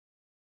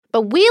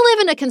But we live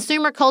in a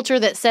consumer culture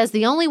that says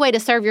the only way to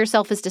serve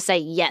yourself is to say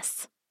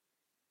yes.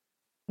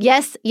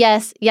 Yes,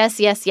 yes, yes,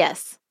 yes,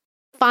 yes.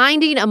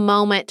 Finding a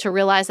moment to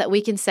realize that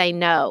we can say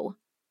no,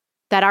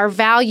 that our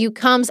value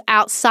comes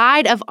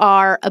outside of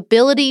our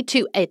ability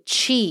to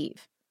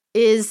achieve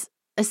is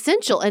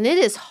essential, and it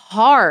is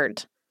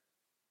hard.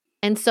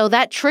 And so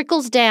that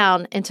trickles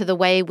down into the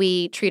way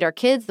we treat our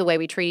kids, the way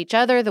we treat each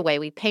other, the way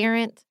we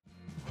parent.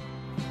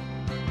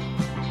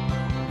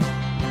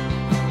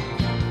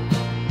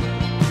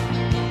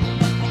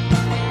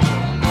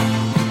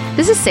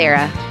 This is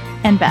Sarah.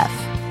 And Beth.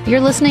 You're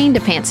listening to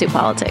Pantsuit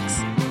Politics,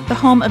 the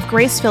home of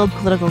grace-filled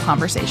political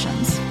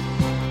conversations.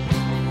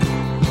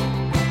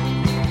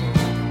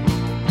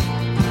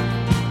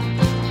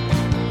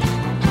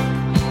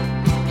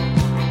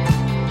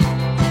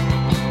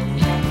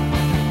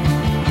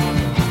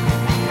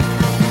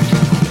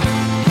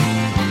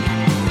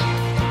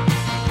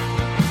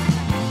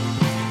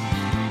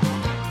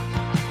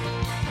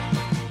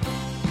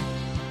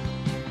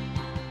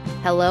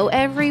 Hello,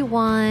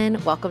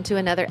 everyone. Welcome to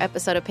another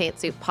episode of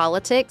Pantsuit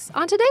Politics.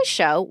 On today's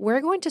show, we're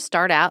going to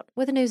start out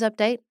with a news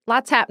update.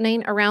 Lots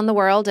happening around the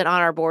world and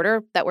on our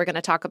border that we're going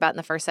to talk about in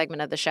the first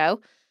segment of the show.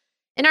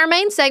 In our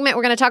main segment,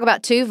 we're going to talk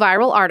about two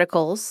viral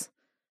articles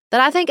that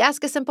I think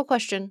ask a simple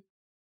question.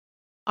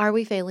 Are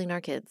we failing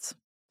our kids?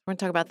 We're going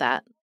to talk about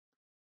that.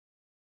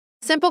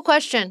 Simple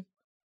question.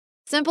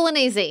 Simple and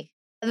easy.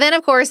 Then,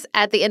 of course,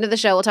 at the end of the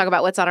show, we'll talk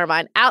about what's on our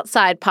mind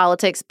outside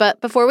politics. But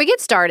before we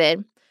get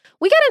started,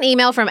 we got an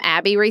email from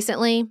Abby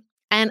recently,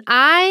 and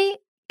I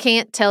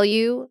can't tell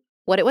you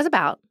what it was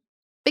about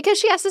because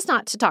she asked us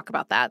not to talk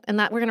about that, and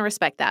that we're going to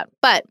respect that.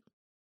 But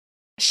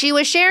she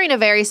was sharing a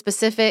very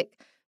specific,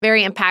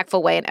 very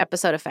impactful way an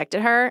episode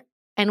affected her,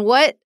 and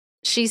what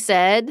she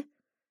said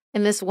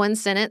in this one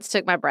sentence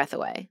took my breath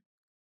away.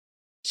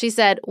 She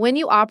said, "When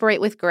you operate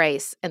with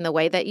grace in the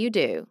way that you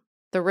do,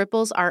 the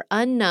ripples are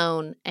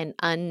unknown and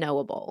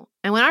unknowable."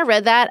 And when I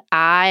read that,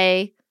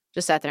 I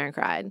just sat there and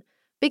cried.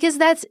 Because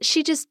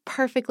she just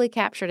perfectly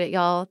captured it,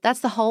 y'all. That's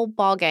the whole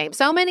ball game.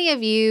 So many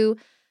of you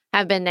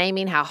have been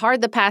naming how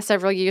hard the past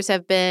several years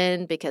have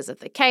been because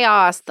of the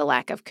chaos, the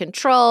lack of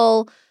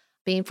control,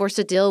 being forced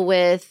to deal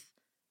with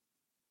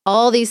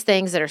all these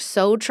things that are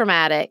so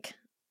traumatic.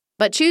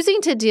 But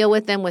choosing to deal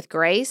with them with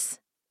grace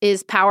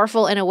is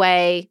powerful in a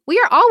way we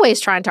are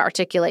always trying to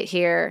articulate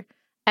here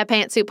at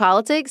Pantsuit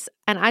Politics.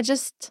 And I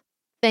just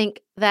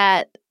think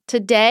that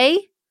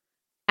today,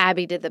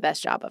 Abby did the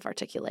best job of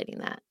articulating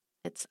that.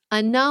 It's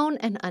unknown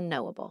and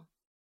unknowable.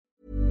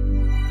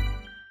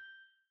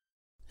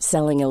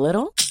 Selling a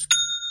little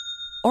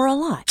or a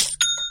lot?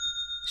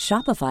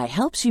 Shopify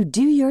helps you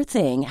do your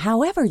thing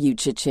however you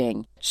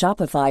cha-ching.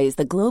 Shopify is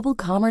the global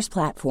commerce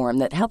platform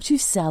that helps you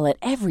sell at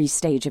every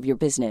stage of your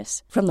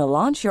business. From the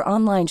launch your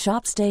online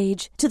shop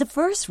stage to the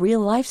first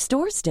real-life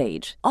store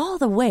stage, all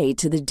the way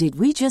to the did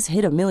we just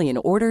hit 1 million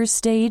orders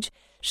stage.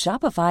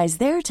 Shopify is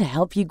there to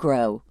help you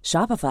grow.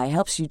 Shopify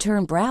helps you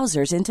turn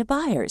browsers into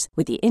buyers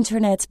with the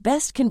internet's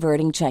best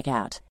converting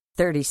checkout.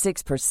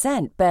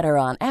 36% better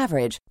on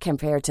average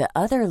compared to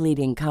other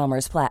leading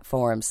commerce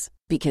platforms.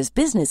 Because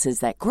businesses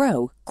that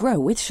grow, grow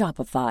with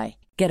Shopify.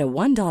 Get a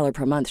 $1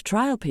 per month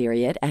trial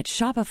period at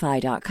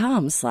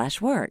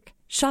shopify.com/work.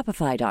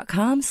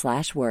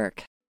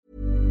 Shopify.com/work.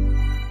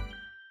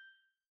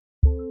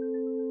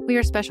 We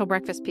are special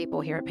breakfast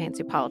people here at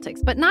Pantsuit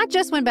Politics, but not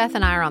just when Beth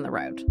and I are on the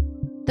road.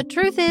 The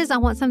truth is, I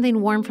want something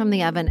warm from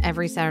the oven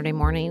every Saturday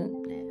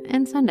morning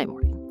and Sunday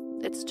morning.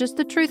 It's just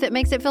the truth. It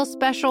makes it feel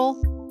special,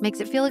 makes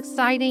it feel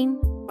exciting.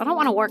 I don't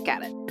want to work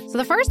at it. So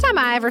the first time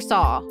I ever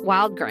saw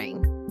Wild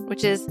Grain,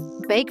 which is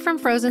bake from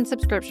frozen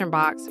subscription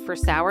box for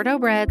sourdough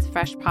breads,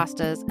 fresh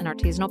pastas, and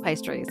artisanal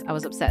pastries, I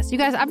was obsessed. You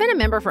guys, I've been a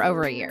member for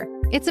over a year.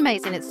 It's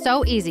amazing. It's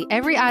so easy.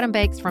 Every item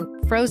bakes from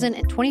frozen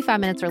in 25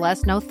 minutes or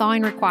less, no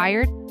thawing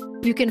required.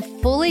 You can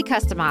fully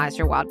customize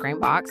your Wild Grain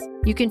box.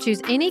 You can choose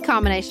any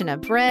combination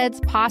of breads,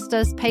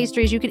 pastas,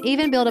 pastries. You can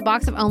even build a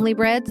box of only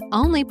breads,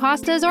 only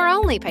pastas, or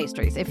only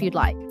pastries if you'd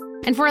like.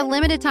 And for a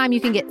limited time, you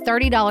can get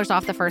 $30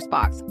 off the first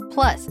box,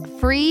 plus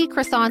free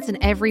croissants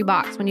in every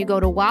box when you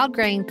go to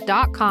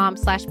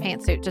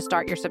wildgrain.com/pantsuit to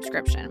start your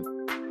subscription.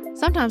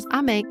 Sometimes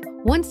I make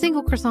one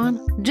single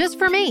croissant just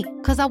for me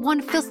because I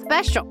want to feel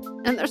special,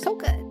 and they're so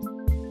good.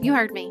 You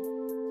heard me.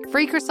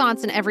 Free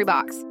croissants in every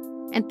box.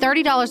 And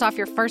 $30 off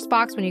your first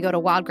box when you go to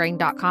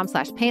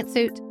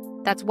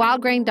wildgrain.com/pantsuit. That's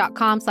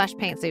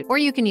wildgrain.com/pantsuit. Or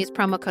you can use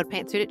promo code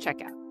pantsuit at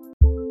checkout.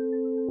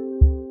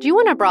 Do you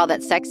want a bra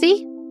that's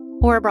sexy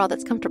or a bra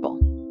that's comfortable?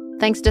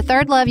 Thanks to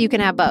Third Love, you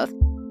can have both.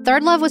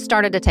 Third Love was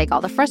started to take all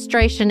the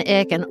frustration,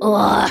 ick, and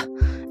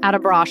out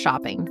of bra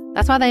shopping.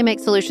 That's why they make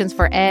solutions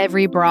for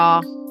every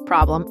bra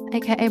problem,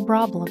 aka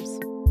problems.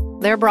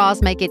 Their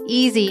bras make it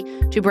easy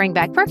to bring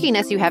back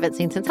perkiness you haven't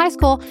seen since high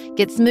school,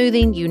 get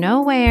smoothing you know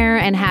where,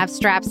 and have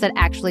straps that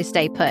actually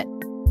stay put.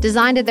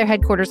 Designed at their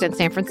headquarters in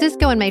San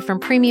Francisco and made from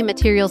premium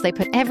materials, they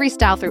put every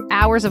style through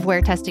hours of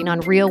wear testing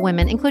on real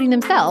women, including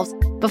themselves,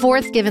 before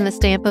it's given the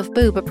stamp of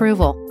boob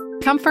approval.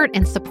 Comfort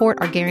and support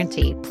are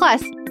guaranteed.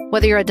 Plus,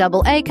 Whether you're a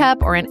double A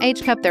cup or an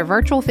H cup, their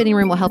virtual fitting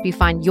room will help you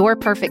find your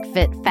perfect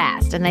fit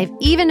fast. And they've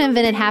even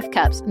invented half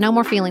cups. No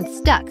more feeling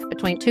stuck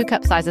between 2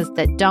 cup sizes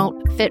that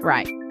don't fit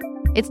right.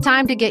 It's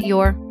time to get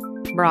your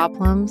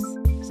problems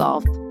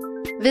solved.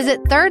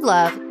 Visit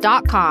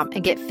thirdlove.com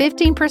and get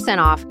 15%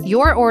 off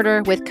your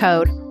order with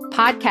code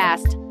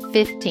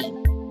podcast15.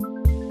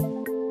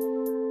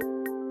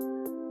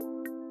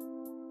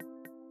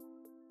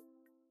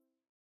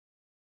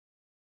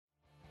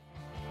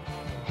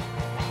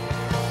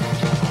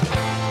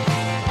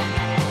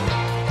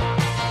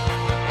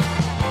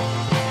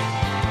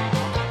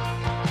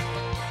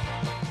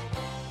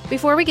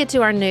 Before we get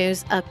to our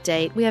news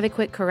update, we have a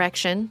quick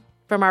correction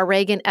from our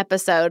Reagan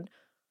episode.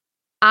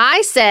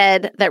 I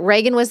said that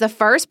Reagan was the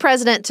first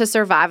president to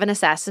survive an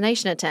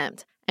assassination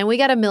attempt, and we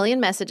got a million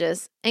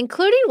messages,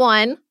 including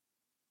one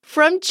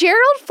from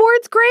Gerald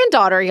Ford's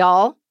granddaughter,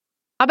 y'all,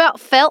 about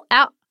fell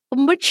out of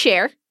my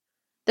chair,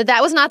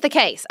 that was not the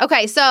case.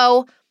 Okay,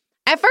 so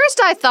at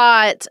first I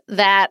thought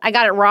that I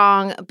got it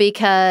wrong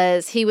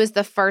because he was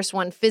the first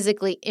one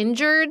physically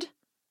injured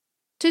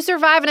to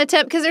survive an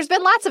attempt, because there's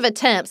been lots of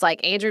attempts,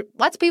 like Andrew,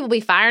 lots of people be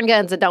firing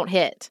guns that don't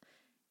hit.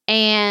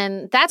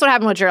 And that's what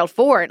happened with Gerald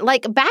Ford,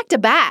 like back to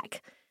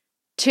back.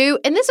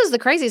 And this was the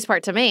craziest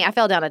part to me. I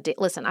fell down an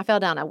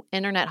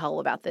internet hole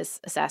about this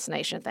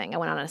assassination thing. I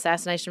went on an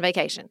assassination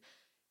vacation.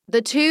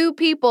 The 2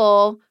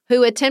 people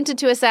who attempted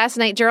to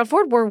assassinate Gerald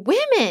Ford were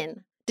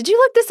women. Did you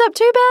look this up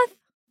too, Beth?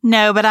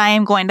 No, but I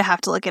am going to have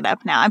to look it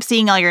up now. I'm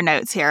seeing all your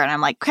notes here, and I'm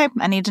like, okay,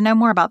 I need to know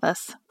more about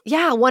this.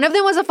 Yeah, one of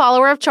them was a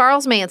follower of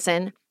Charles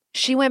Manson.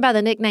 She went by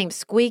the nickname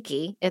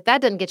Squeaky. If that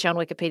doesn't get you on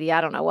Wikipedia,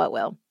 I don't know what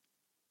will.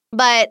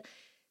 But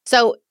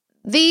so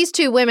these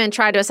 2 women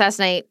tried to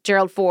assassinate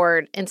Gerald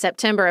Ford in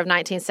September of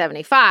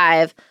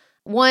 1975.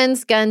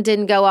 One's gun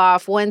didn't go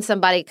off.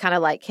 Somebody kind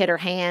of like hit her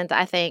hand,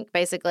 I think,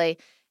 basically.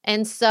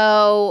 And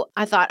so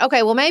I thought,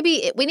 okay, well,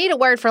 maybe we need a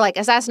word for like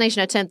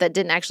assassination attempt that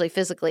didn't actually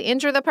physically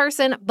injure the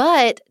person.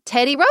 But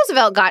Teddy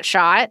Roosevelt got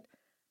shot.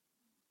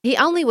 He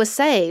only was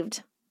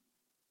saved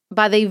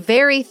by the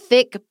very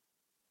thick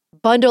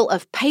bundle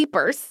of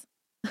papers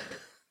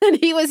that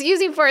he was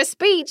using for a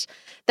speech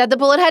that the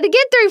bullet had to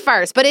get through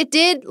first. But it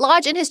did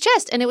lodge in his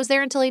chest, and it was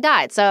there until he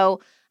died.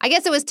 So I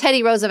guess it was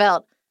Teddy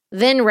Roosevelt,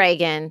 then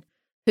Reagan,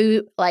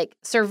 who like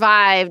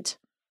survived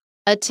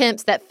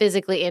attempts that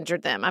physically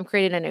injured them. I'm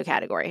creating a new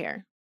category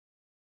here.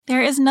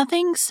 There is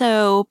nothing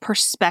so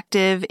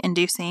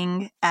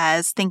perspective-inducing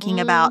as thinking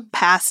about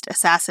past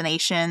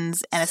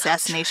assassinations and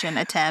assassination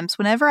attempts.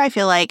 Whenever I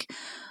feel like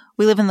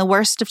we live in the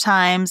worst of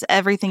times,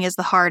 everything is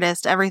the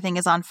hardest, everything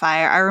is on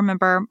fire, I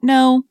remember,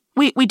 no,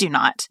 we do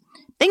not.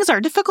 Things are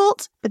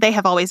difficult, but they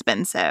have always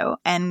been so.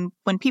 And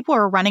when people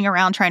are running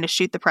around trying to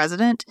shoot the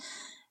president,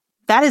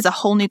 that is a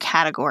whole new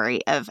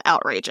category of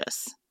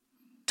outrageous.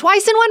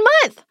 Twice in 1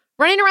 month.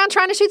 Running around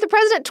trying to shoot the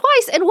president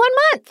twice in 1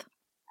 month.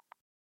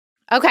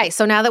 Okay,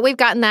 so now that we've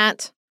gotten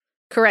that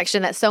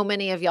correction that so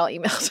many of y'all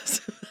emailed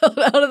us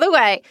out of the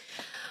way,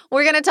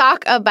 we're going to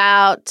talk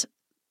about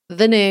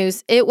the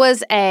news. It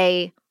was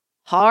a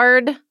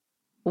hard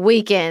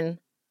weekend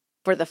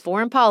for the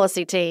foreign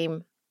policy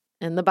team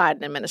in the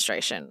Biden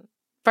administration.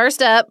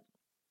 First up,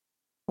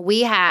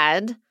 we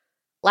had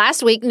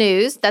last week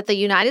news that the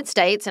United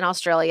States and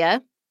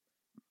Australia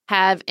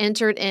have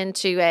entered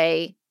into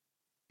a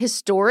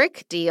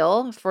historic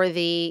deal for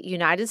the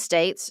United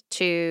States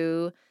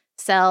to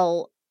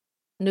sell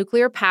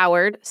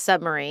nuclear-powered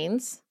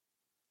submarines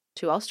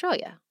to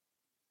Australia.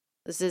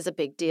 This is a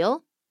big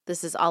deal.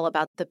 This is all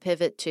about the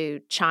pivot to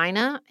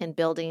China and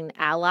building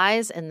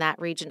allies in that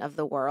region of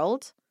the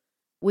world.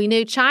 We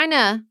knew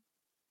China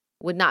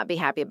would not be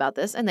happy about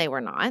this, and they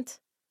were not.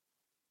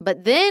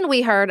 But then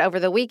we heard over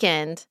the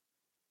weekend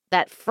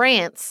that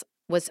France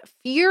was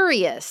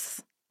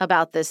furious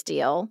about this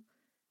deal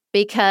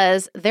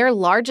because their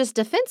largest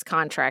defense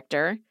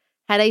contractor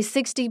had a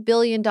 $60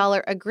 billion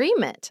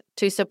agreement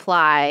to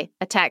supply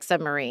attack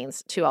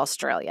submarines to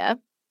Australia.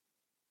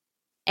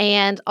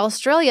 And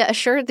Australia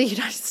assured the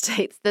United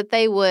States that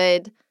they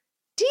would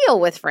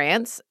deal with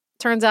France.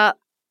 Turns out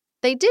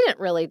they didn't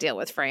really deal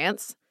with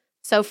France.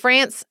 So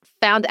France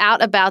found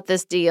out about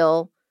this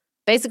deal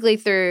basically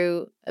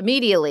through a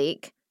media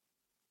leak,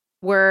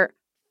 were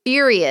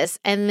furious,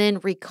 and then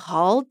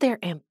recalled their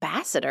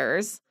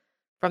ambassadors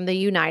from the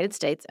United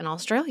States and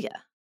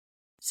Australia.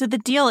 So the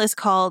deal is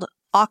called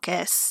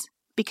AUKUS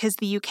because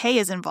the UK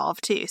is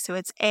involved too. So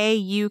it's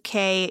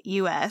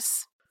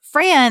AUKUS.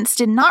 France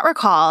did not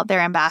recall their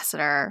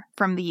ambassador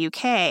from the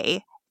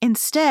UK.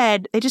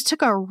 Instead, they just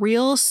took a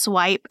real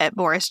swipe at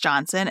Boris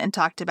Johnson and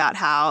talked about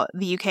how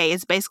the UK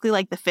is basically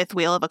like the fifth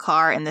wheel of a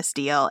car in this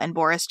deal, and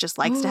Boris just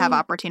likes to have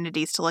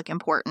opportunities to look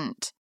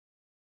important.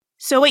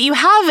 So what you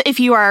have if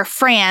you are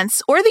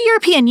France or the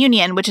European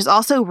Union, which is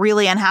also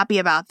really unhappy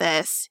about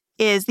this,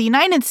 is the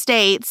United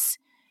States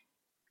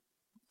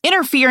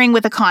interfering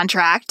with a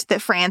contract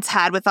that France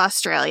had with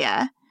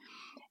Australia,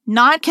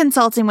 not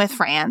consulting with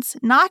France,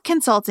 not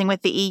consulting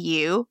with the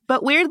EU,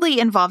 but weirdly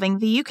involving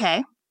the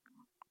UK.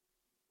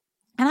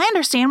 And I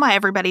understand why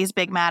everybody's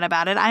big mad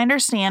about it. I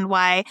understand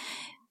why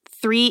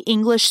 3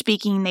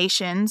 English-speaking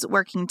nations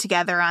working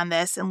together on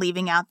this and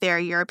leaving out their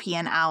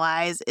European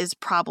allies is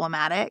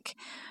problematic.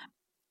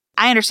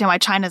 I understand why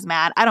China's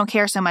mad. I don't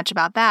care so much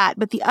about that.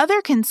 But the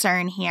other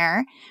concern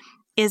here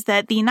is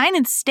that the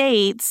United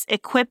States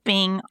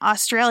equipping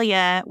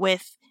Australia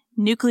with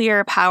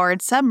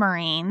nuclear-powered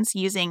submarines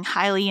using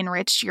highly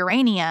enriched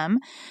uranium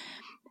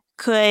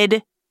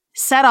could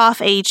set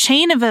off a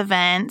chain of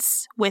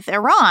events with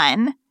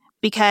Iran,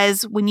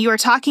 because when you are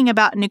talking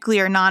about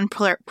nuclear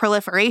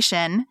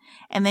non-proliferation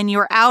and then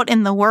you're out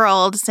in the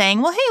world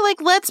saying, well, hey,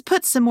 let's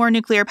put some more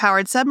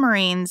nuclear-powered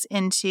submarines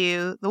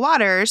into the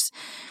waters,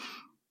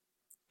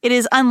 it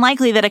is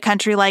unlikely that a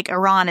country like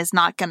Iran is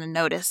not going to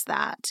notice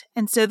that.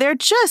 And so there are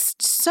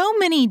just so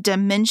many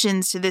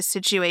dimensions to this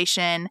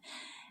situation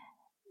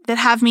that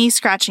have me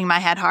scratching my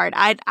head hard.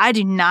 I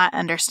do not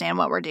understand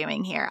what we're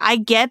doing here. I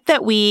get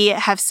that we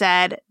have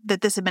said,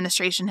 that this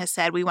administration has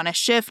said, we want to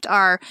shift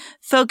our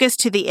focus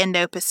to the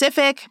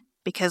Indo-Pacific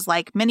because,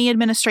 like many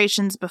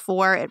administrations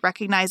before, it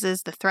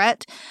recognizes the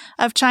threat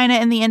of China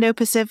in the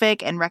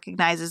Indo-Pacific and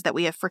recognizes that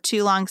we have for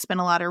too long spent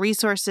a lot of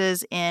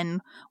resources in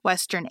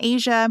Western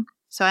Asia.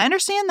 So I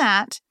understand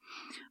that.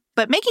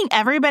 But making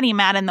everybody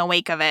mad in the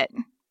wake of it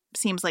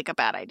seems like a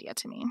bad idea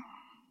to me.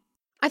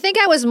 I think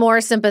I was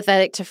more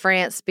sympathetic to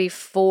France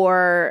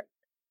before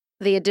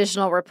the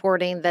additional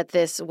reporting that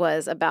this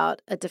was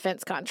about a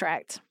defense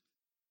contract.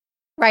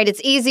 Right?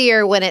 It's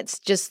easier when it's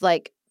just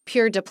like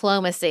pure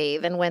diplomacy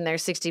than when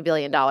there's $60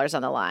 billion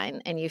on the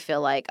line and you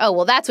feel like, oh,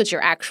 well, that's what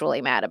you're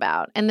actually mad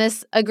about. And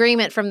this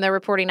agreement from the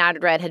reporting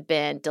I'd read had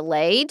been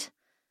delayed.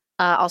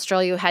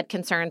 Australia had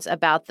concerns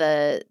about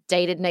the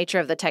dated nature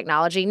of the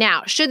technology.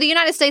 Now, should the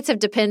United States have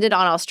depended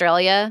on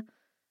Australia?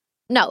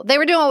 No, they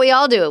were doing what we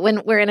all do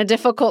when we're in a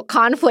difficult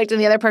conflict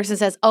and the other person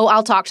says, oh,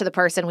 I'll talk to the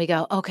person. We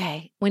go,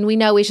 okay. When we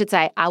know we should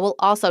say, I will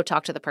also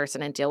talk to the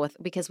person and deal with,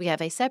 because we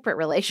have a separate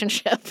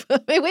relationship.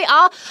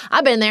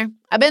 I've been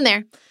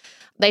there.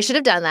 They should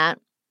have done that.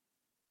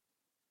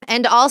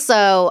 And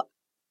also,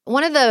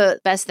 one of the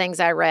best things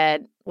I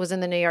read was in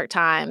the New York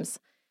Times,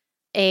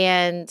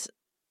 and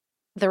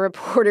the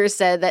reporter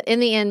said that in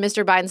the end,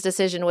 Mr. Biden's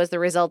decision was the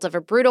result of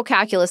a brutal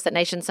calculus that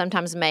nations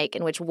sometimes make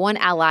in which one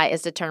ally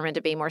is determined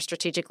to be more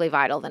strategically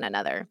vital than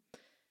another.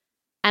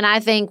 And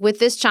I think with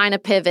this China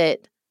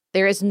pivot,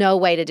 there is no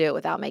way to do it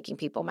without making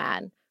people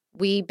mad.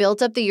 We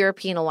built up the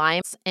European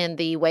alliance in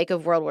the wake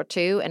of World War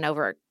II and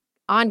over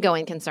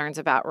ongoing concerns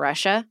about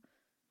Russia.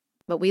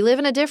 But we live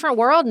in a different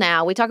world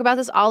now. We talk about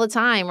this all the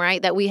time,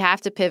 right? That we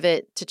have to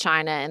pivot to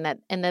China and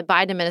the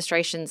Biden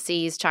administration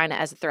sees China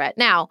as a threat.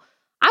 Now,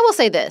 I will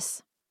say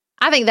this.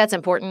 I think that's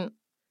important.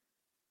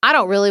 I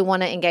don't really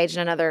want to engage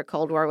in another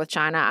Cold War with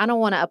China. I don't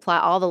want to apply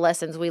all the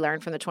lessons we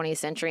learned from the 20th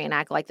century and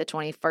act like the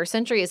 21st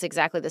century is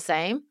exactly the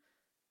same.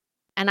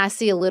 And I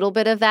see a little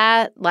bit of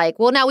that. Like,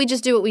 well, now we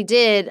just do what we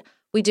did.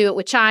 We do it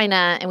with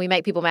China and we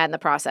make people mad in the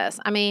process.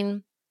 I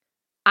mean,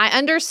 I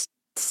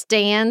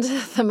understand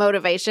the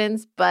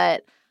motivations,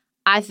 but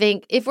I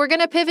think if we're going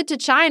to pivot to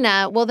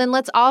China, well, then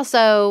let's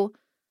also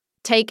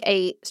take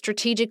a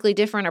strategically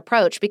different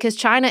approach, because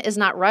China is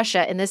not Russia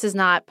and this is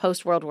not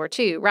post-World War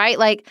II, right?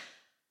 Like,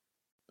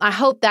 I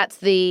hope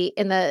that's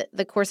in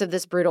the course of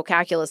this brutal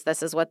calculus,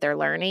 this is what they're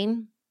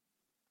learning.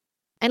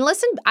 And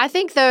listen, I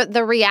think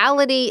the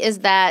reality is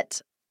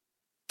that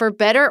for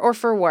better or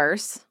for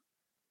worse,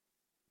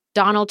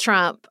 Donald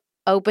Trump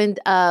opened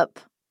up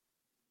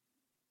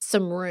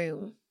some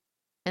room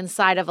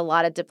inside of a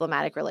lot of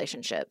diplomatic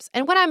relationships.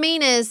 And what I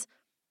mean is,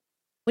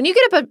 when you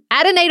get up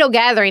at a NATO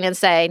gathering and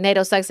say,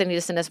 NATO sucks, they need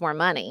to send us more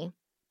money,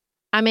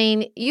 I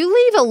mean, you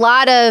leave a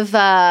lot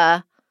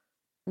of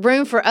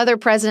room for other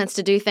presidents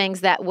to do things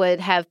that would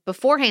have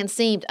beforehand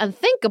seemed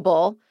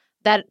unthinkable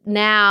that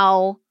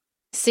now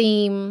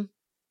seem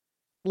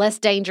less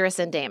dangerous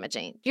and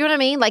damaging. You know what I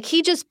mean? Like,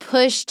 he just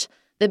pushed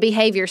the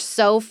behavior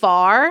so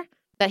far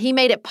that he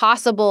made it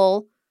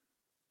possible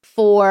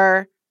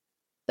for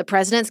the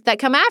presidents that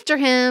come after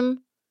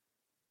him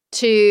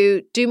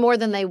to do more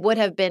than they would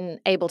have been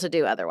able to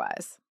do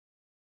otherwise.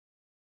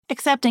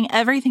 Accepting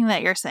everything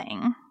that you're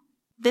saying,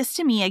 this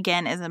to me,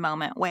 again, is a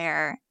moment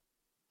where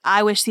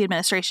I wish the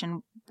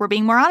administration were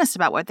being more honest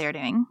about what they're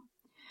doing.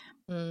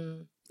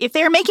 If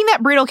they're making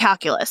that brutal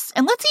calculus,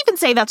 and let's even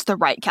say that's the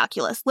right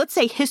calculus, let's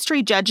say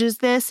history judges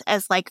this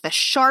as like the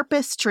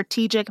sharpest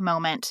strategic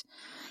moment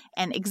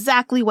and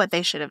exactly what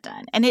they should have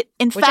done. And it,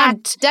 in Which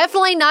fact, I'm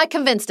definitely not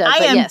convinced of. I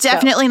am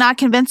definitely not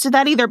convinced of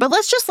that either. But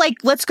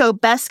let's go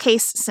best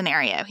case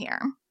scenario here.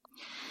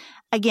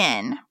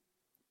 Again,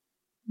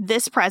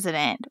 this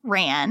president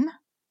ran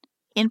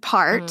in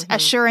part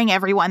assuring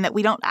everyone that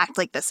we don't act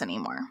like this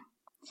anymore.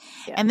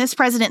 Yeah. And this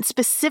president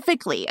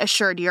specifically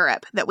assured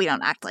Europe that we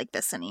don't act like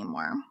this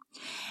anymore.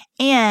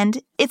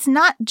 And it's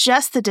not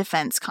just the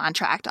defense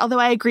contract, although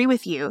I agree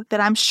with you that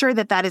I'm sure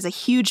that that is a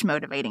huge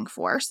motivating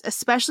force,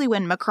 especially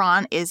when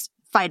Macron is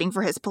fighting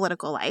for his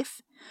political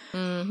life.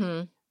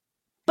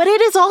 But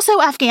it is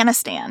also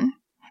Afghanistan.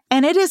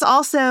 And it is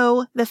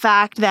also the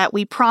fact that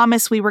we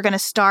promised we were going to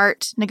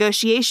start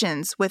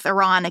negotiations with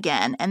Iran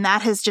again, and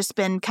that has just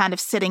been kind of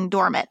sitting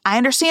dormant. I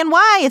understand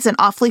why. It's an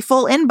awfully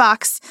full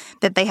inbox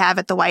that they have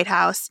at the White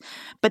House,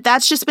 but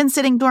that's just been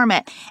sitting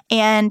dormant.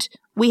 And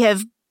we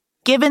have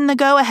given the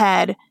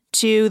go-ahead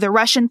to the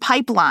Russian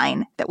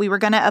pipeline that we were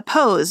going to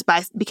oppose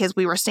because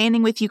we were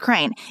standing with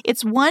Ukraine.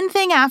 It's one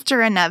thing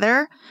after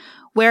another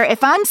where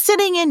if I'm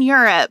sitting in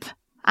Europe,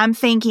 I'm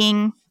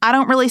thinking, I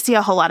don't really see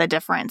a whole lot of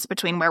difference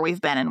between where we've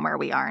been and where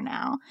we are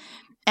now.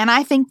 And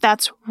I think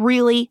that's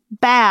really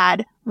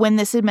bad when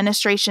this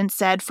administration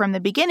said from the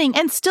beginning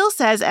and still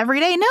says every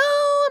day, no,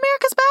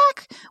 America's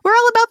back. We're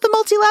all about the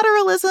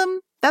multilateralism.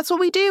 That's what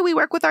we do. We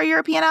work with our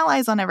European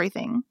allies on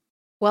everything.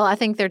 Well, I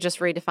think they're just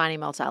redefining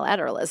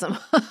multilateralism.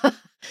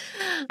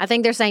 I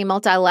think they're saying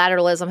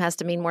multilateralism has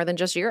to mean more than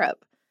just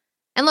Europe.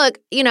 And look,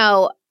 you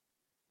know,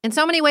 in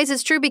so many ways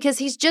it's true because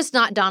he's just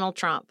not Donald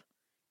Trump.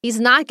 He's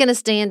not going to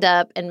stand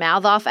up and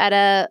mouth off at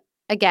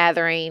a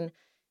gathering.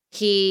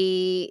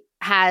 He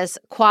has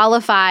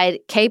qualified,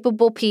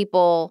 capable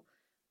people,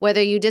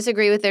 whether you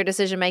disagree with their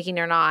decision-making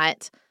or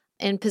not,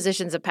 in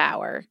positions of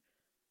power.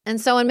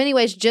 And so in many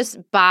ways, just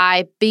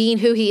by being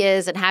who he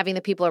is and having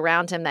the people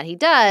around him that he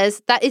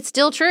does, that it's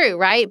still true,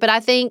 right? But I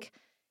think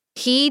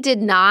he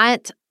did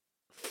not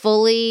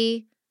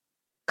fully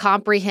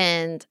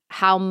comprehend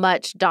how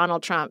much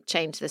Donald Trump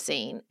changed the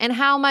scene and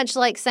how much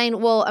like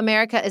saying, well,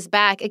 America is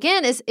back,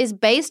 again, is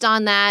based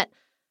on that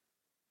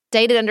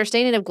dated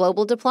understanding of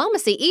global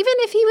diplomacy. Even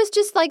if he was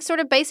just like sort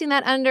of basing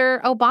that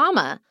under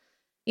Obama,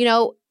 you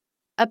know,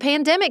 a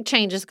pandemic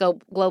changes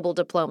global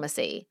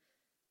diplomacy.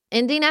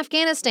 Ending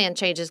Afghanistan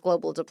changes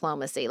global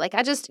diplomacy. Like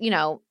I just, you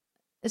know,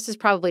 this is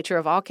probably true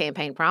of all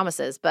campaign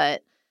promises,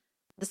 but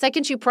the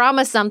second you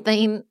promise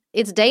something,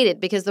 it's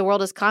dated because the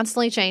world is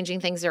constantly changing.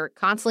 Things are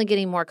constantly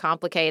getting more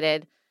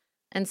complicated.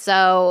 And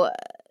so,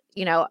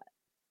 you know,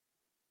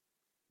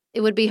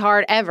 it would be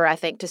hard ever, I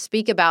think, to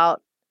speak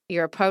about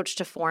your approach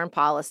to foreign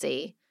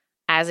policy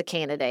as a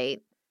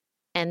candidate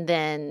and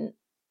then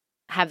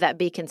have that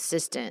be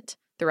consistent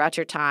throughout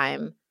your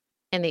time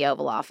in the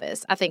Oval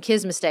Office. I think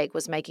his mistake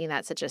was making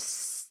that such a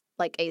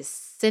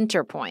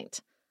center point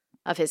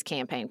of his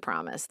campaign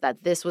promise,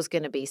 that this was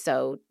going to be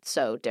so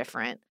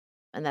different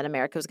and that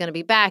America was going to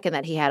be back and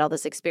that he had all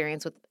this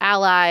experience with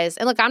allies.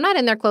 And look, I'm not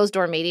in their closed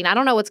door meeting. I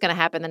don't know what's going to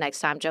happen the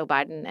next time Joe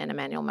Biden and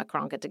Emmanuel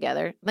Macron get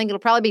together. I think it'll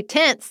probably be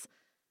tense,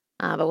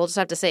 but we'll just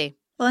have to see.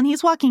 Well, and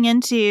he's walking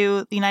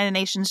into the United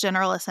Nations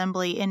General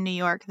Assembly in New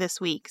York this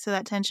week, so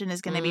that tension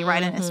is going to be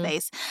right in his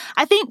face.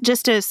 I think,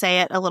 just to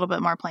say it a little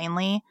bit more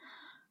plainly,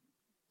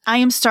 I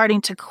am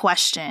starting to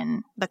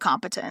question the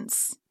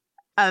competence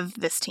of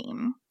this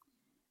team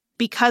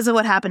because of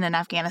what happened in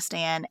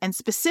Afghanistan, and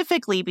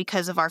specifically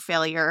because of our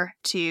failure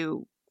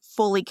to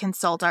fully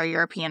consult our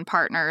European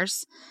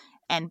partners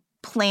and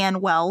plan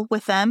well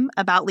with them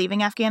about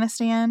leaving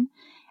Afghanistan.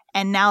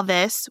 And now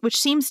this, which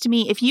seems to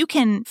me, if you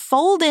can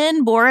fold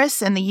in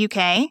Boris and the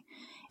UK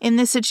in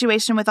this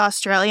situation with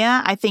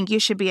Australia, I think you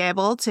should be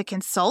able to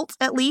consult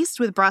at least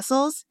with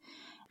Brussels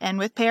and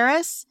with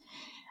Paris.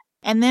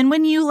 And then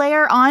when you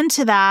layer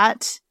onto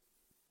that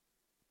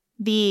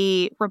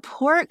the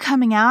report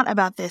coming out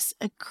about this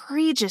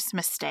egregious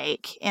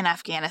mistake in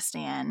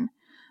Afghanistan,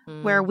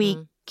 where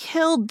we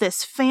killed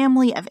this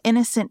family of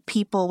innocent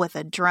people with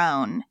a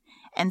drone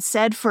and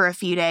said for a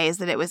few days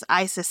that it was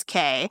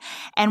ISIS-K.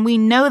 And we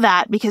know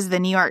that because of the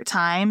New York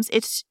Times.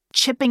 It's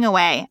chipping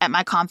away at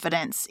my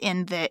confidence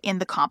in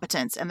the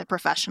competence and the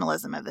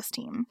professionalism of this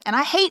team. And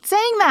I hate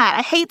saying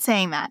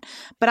that.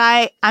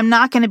 But I'm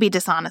not going to be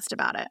dishonest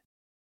about it.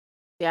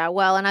 Yeah,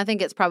 well, and I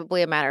think it's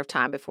probably a matter of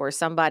time before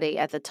somebody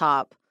at the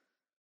top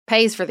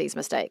pays for these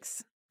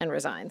mistakes and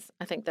resigns.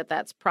 I think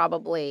that's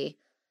probably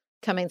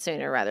coming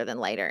sooner rather than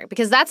later,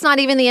 because that's not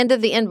even the end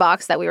of the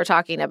inbox that we were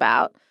talking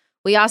about.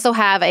 We also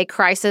have a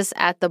crisis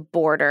at the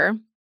border,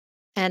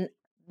 and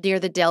near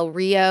the Del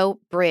Rio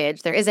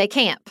Bridge, there is a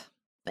camp.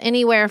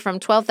 Anywhere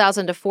from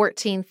 12,000 to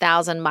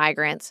 14,000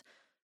 migrants,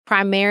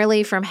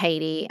 primarily from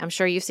Haiti. I'm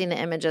sure you've seen the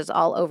images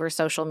all over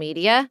social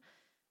media.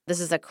 This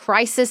is a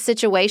crisis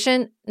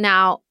situation.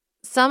 Now,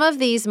 some of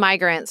these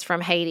migrants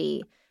from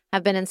Haiti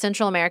have been in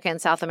Central America and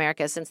South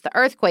America since the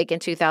earthquake in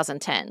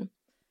 2010.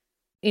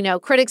 You know,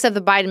 critics of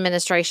the Biden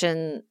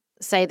administration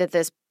say that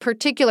this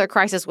particular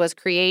crisis was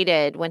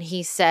created when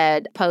he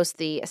said, post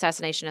the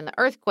assassination and the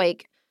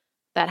earthquake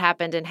that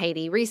happened in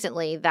Haiti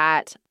recently,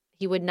 that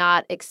he would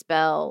not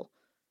expel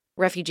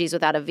refugees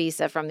without a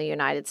visa from the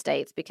United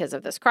States because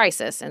of this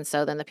crisis. And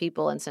so then the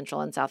people in Central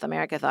and South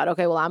America thought,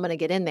 okay, well, I'm going to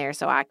get in there,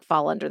 so I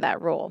fall under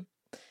that rule.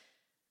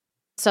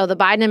 So the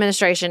Biden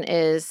administration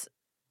is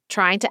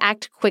trying to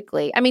act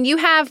quickly. I mean, you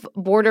have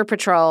Border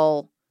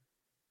Patrol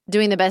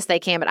doing the best they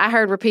can, but I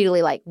heard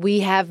repeatedly, like, we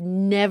have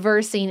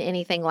never seen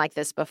anything like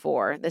this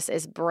before. This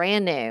is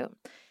brand new.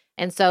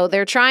 And so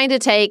they're trying to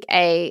take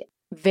a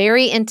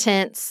very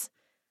intense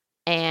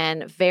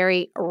and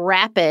very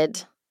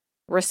rapid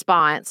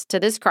response to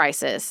this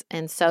crisis.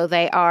 And so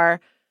they are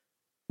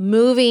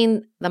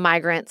moving the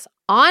migrants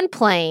on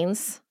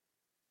planes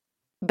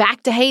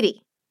back to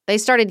Haiti. They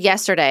started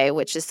yesterday,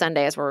 which is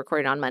Sunday as we're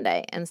recording on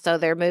Monday. And so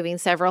they're moving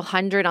several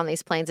hundred on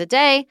these planes a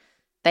day.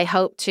 They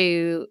hope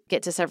to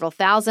get to several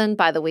thousand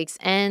by the week's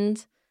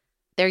end.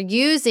 They're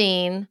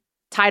using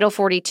Title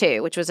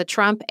 42, which was a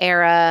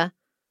Trump-era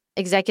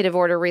executive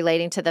order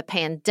relating to the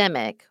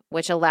pandemic,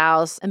 which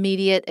allows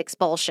immediate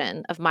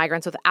expulsion of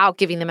migrants without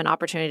giving them an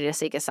opportunity to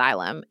seek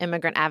asylum.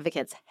 Immigrant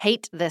advocates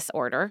hate this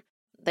order.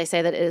 They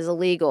say that it is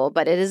illegal,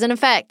 but it is in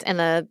effect, and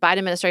the Biden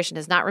administration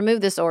has not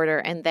removed this order,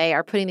 and they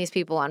are putting these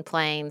people on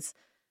planes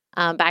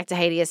back to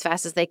Haiti as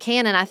fast as they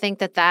can. And I think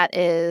that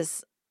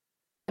is,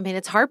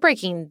 it's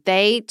heartbreaking.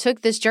 They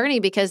took this journey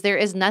because there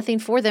is nothing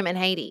for them in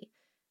Haiti.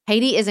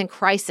 Haiti is in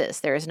crisis.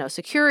 There is no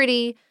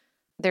security.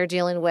 They're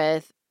dealing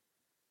with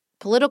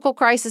political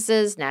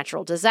crises,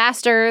 natural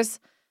disasters,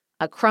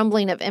 a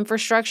crumbling of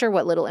infrastructure,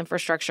 what little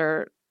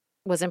infrastructure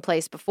was in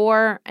place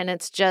before. And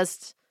it's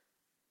just,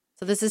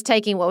 so this is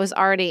taking what was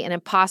already an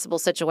impossible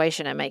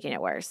situation and making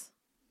it worse.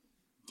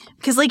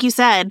 Because like you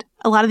said,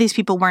 a lot of these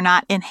people were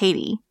not in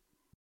Haiti.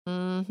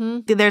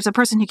 Mm-hmm. There's a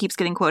person who keeps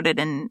getting quoted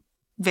in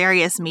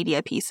various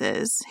media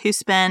pieces who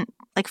spent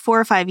like 4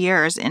 or 5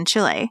 years in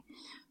Chile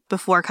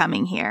before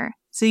coming here.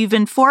 So you've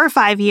been 4 or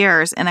 5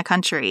 years in a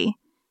country.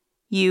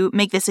 You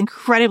make this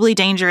incredibly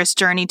dangerous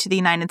journey to the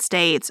United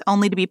States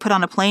only to be put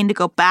on a plane to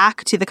go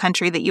back to the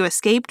country that you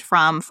escaped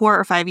from 4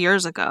 or 5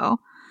 years ago.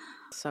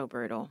 So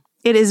brutal.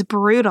 It is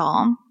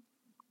brutal.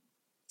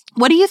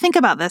 What do you think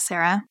about this,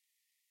 Sarah?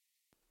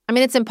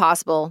 It's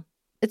impossible.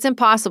 It's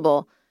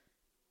impossible.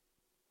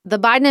 The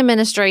Biden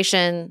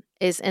administration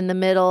is in the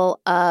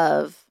middle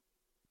of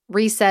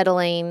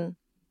resettling,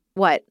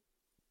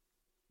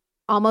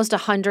 almost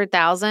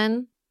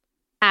 100,000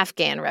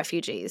 Afghan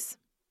refugees.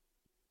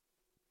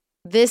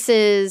 This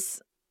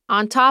is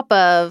on top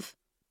of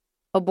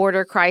a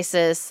border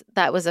crisis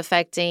that was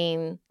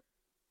affecting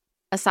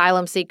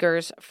asylum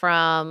seekers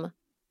from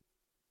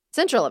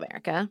Central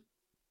America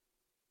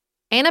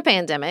and a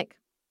pandemic.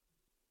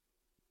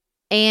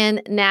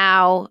 And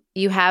now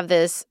you have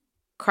this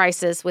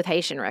crisis with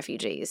Haitian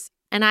refugees.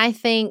 And I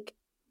think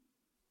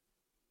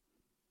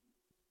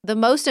the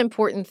most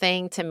important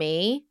thing to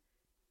me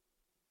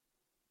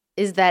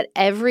is that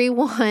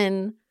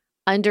everyone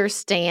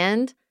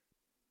understand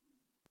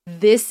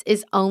this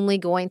is only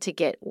going to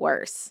get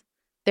worse.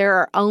 There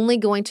are only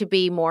going to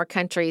be more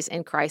countries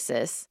in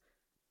crisis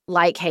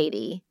like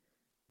Haiti.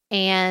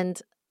 And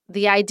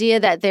the idea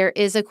that there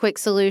is a quick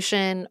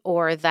solution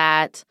or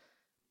that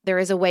there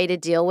is a way to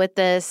deal with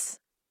this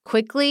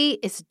quickly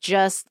is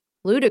just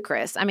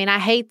ludicrous. I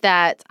hate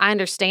that. I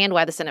understand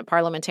why the Senate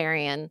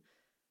parliamentarian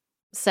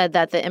said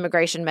that the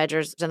immigration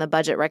measures and the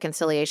budget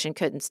reconciliation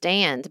couldn't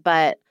stand,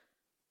 but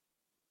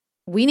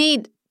we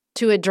need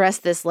to address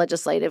this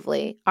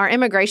legislatively. Our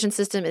immigration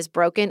system is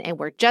broken, and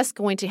we're just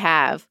going to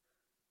have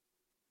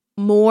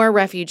more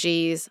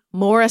refugees,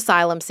 more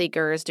asylum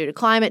seekers due to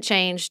climate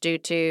change, due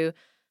to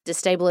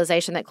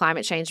destabilization that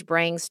climate change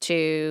brings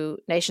to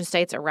nation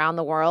states around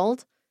the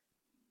world.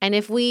 And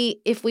if we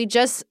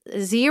just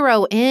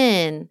zero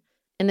in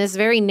this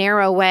very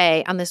narrow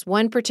way on this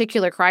one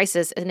particular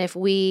crisis, and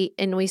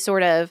we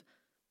sort of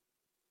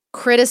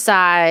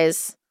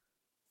criticize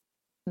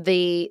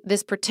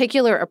this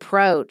particular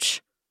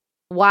approach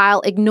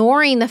while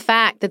ignoring the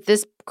fact that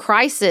this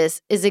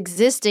crisis is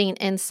existing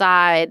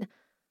inside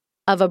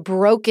of a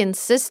broken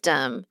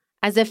system,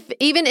 as if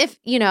even if,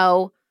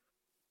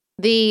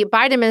 the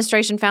Biden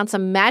administration found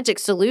some magic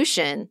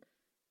solution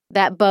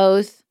that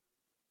both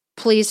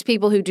pleased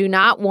people who do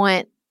not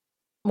want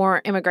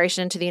more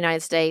immigration into the United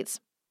States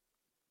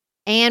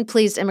and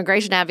pleased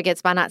immigration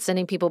advocates by not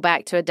sending people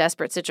back to a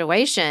desperate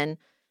situation,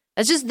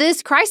 that's just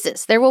this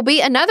crisis. There will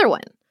be another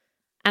one.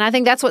 And I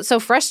think that's what's so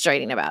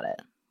frustrating about it.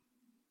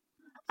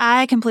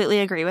 I completely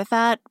agree with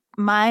that.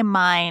 My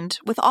mind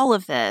with all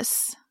of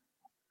this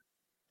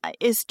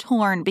is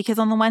torn because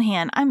on the one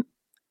hand, I'm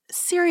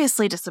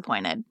seriously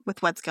disappointed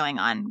with what's going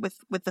on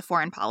with the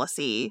foreign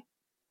policy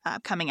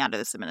coming out of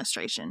this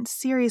administration.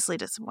 Seriously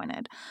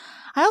disappointed.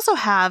 I also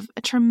have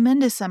a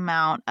tremendous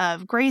amount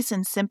of grace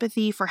and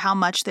sympathy for how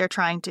much they're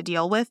trying to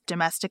deal with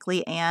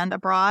domestically and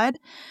abroad.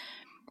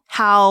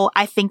 How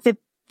I think that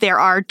there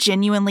are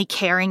genuinely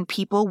caring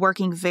people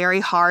working very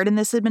hard in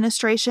this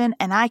administration,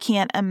 and I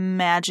can't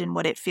imagine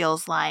what it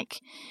feels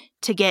like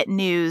to get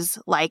news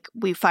like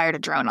we fired a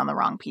drone on the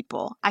wrong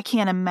people. I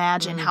can't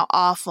imagine how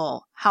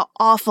awful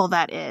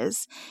that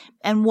is,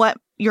 and what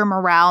your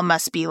morale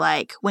must be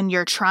like when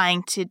you're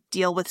trying to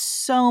deal with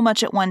so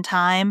much at one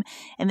time,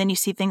 and then you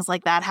see things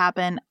like that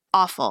happen.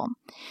 Awful.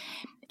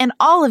 And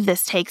all of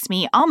this takes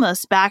me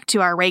almost back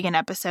to our Reagan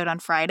episode on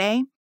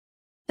Friday.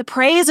 The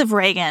praise of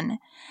Reagan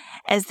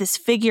as this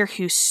figure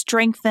who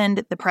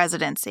strengthened the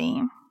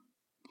presidency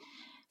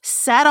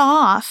set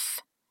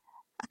off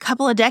a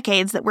couple of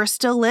decades that we're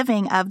still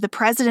living of the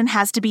president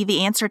has to be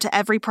the answer to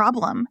every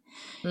problem.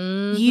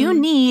 You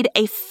need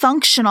a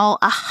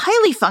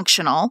highly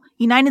functional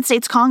United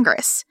States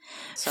Congress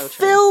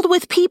filled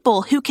with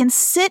people who can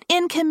sit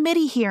in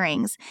committee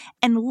hearings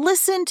and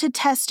listen to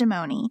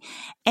testimony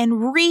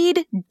and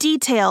read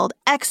detailed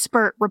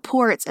expert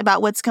reports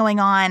about what's going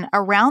on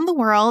around the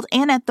world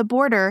and at the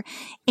border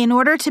in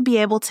order to be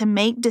able to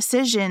make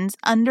decisions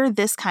under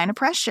this kind of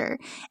pressure.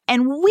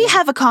 And we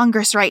have a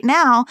Congress right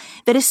now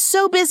that is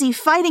so busy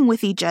fighting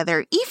with each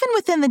other, even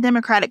within the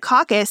Democratic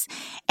caucus,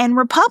 and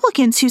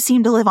Republicans who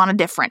seem to live on a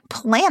different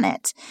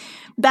planet,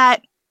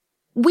 that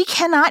we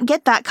cannot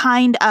get that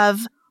kind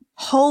of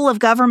whole of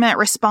government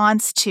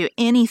response to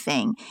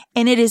anything.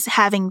 And it is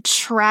having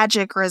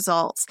tragic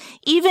results.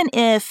 Even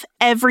if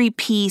every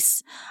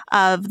piece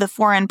of the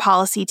foreign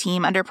policy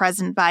team under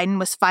President Biden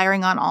was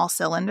firing on all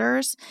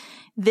cylinders,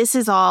 this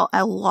is all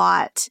a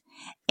lot.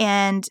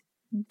 And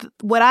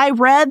what I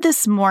read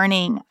this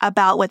morning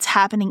about what's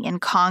happening in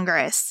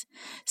Congress,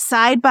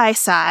 side by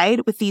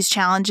side with these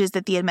challenges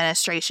that the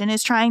administration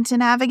is trying to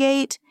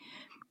navigate,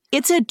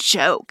 it's a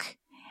joke.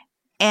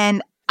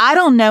 And I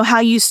don't know how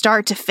you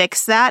start to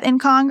fix that in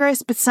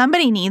Congress, but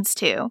somebody needs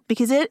to,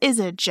 because it is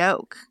a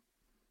joke.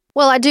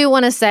 Well, I do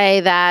want to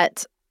say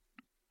that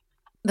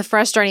the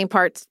frustrating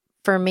part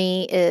for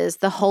me is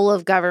the whole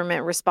of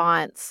government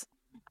response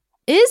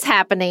is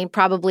happening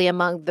probably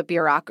among the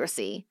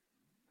bureaucracy.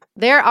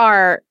 There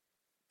are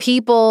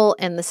people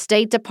in the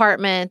State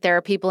Department, there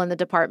are people in the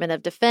Department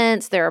of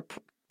Defense, there are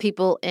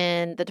people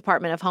in the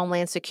Department of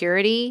Homeland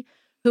Security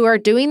who are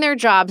doing their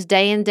jobs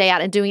day in, day out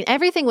and doing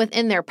everything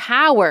within their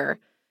power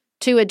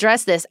to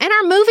address this and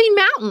are moving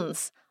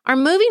mountains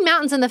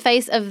in the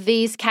face of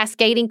these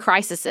cascading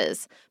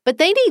crises. But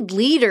they need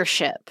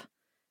leadership.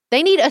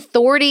 They need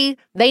authority.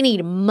 They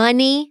need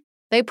money.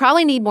 They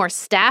probably need more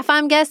staff,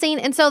 I'm guessing.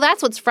 And so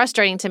that's what's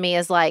frustrating to me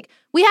is like,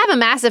 we have a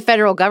massive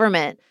federal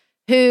government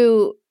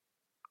who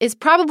is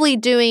probably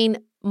doing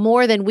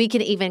more than we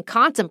can even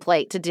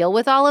contemplate to deal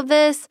with all of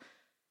this.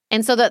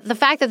 And so the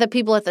fact that the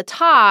people at the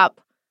top,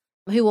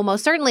 who will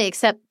most certainly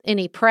accept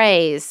any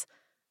praise,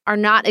 are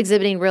not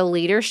exhibiting real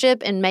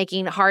leadership and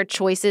making hard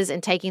choices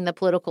and taking the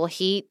political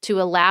heat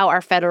to allow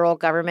our federal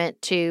government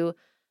to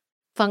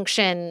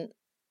function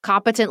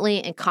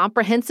competently and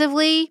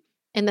comprehensively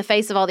in the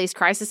face of all these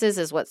crises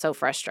is what's so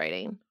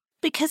frustrating.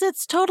 Because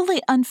it's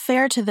totally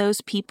unfair to those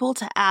people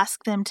to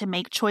ask them to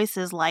make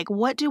choices like,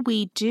 what do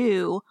we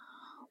do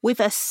with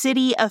a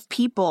city of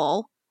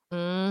people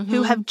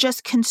who have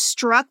just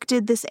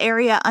constructed this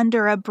area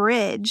under a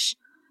bridge?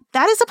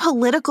 That is a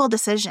political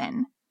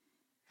decision.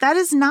 That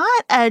is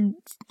not a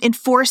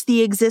enforce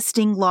the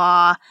existing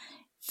law,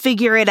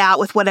 figure it out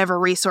with whatever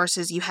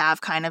resources you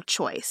have kind of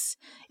choice.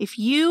 If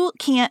you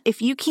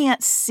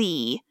can't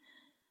see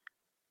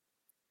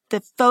the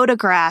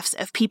photographs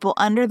of people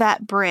under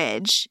that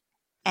bridge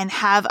and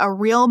have a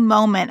real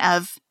moment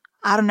of,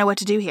 I don't know what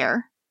to do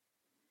here,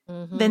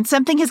 then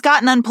something has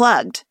gotten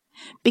unplugged,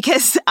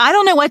 because I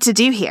don't know what to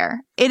do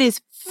here. It is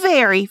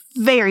very,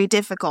 very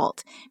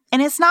difficult.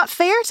 And it's not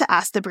fair to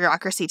ask the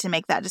bureaucracy to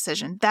make that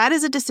decision. That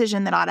is a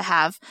decision that ought to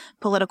have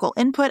political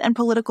input and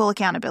political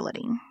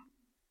accountability.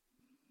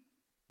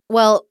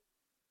 Well,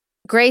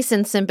 grace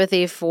and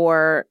sympathy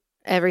for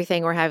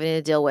everything we're having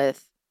to deal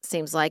with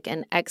seems like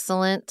an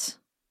excellent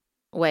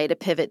way to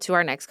pivot to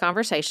our next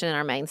conversation in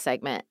our main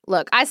segment.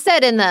 Look, I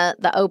said in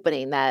the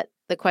opening that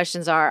the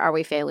questions are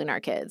we failing our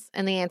kids?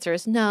 And the answer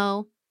is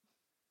no.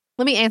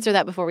 Let me answer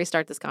that before we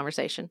start this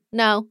conversation.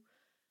 No.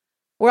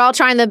 We're all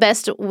trying the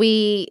best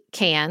we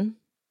can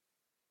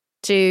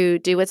to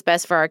do what's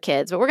best for our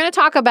kids. But we're going to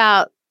talk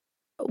about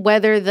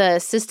whether the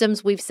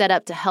systems we've set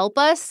up to help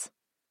us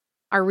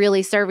are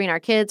really serving our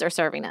kids or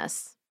serving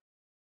us.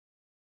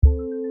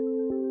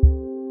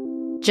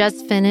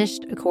 Just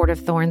finished A Court of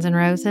Thorns and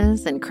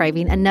Roses and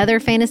craving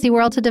another fantasy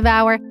world to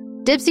devour?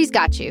 Dipsy's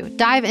got you.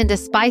 Dive into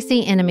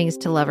spicy enemies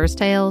to lovers'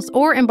 tales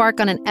or embark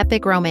on an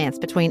epic romance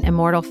between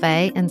immortal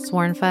fae and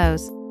sworn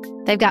foes.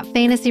 They've got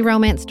fantasy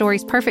romance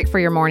stories perfect for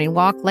your morning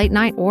walk, late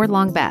night, or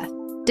long bath.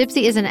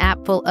 Dipsy is an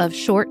app full of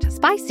short,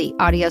 spicy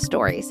audio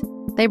stories.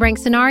 They bring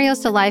scenarios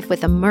to life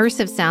with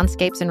immersive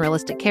soundscapes and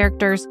realistic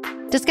characters.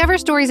 Discover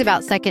stories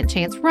about second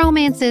chance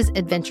romances,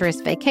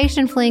 adventurous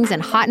vacation flings,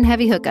 and hot and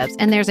heavy hookups.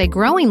 And there's a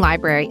growing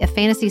library of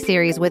fantasy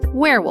series with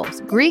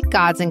werewolves, Greek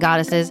gods and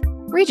goddesses,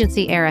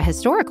 Regency-era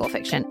historical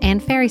fiction,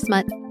 and fairy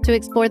smut to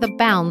explore the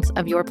bounds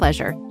of your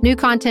pleasure. New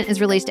content is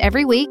released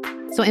every week,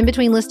 so in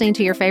between listening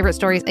to your favorite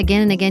stories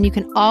again and again, you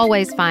can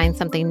always find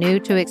something new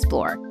to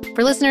explore.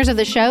 For listeners of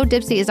the show,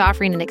 Dipsy is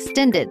offering an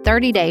extended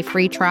 30-day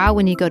free trial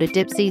when you go to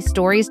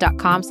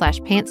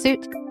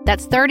dipsystories.com/pantsuit.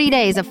 That's 30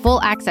 days of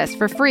full access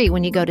for free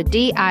when you go to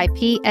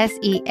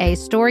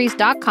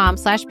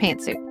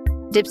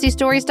dipseastories.com/pantsuit.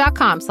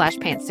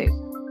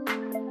 dipsystories.com/pantsuit.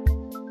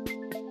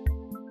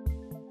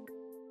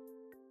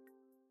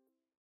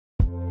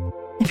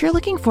 If you're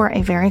looking for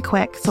a very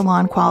quick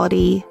salon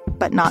quality,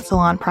 but not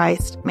salon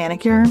priced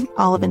manicure,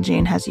 Olive &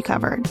 June has you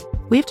covered.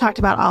 We've talked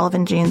about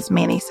Olive & June's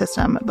Mani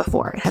system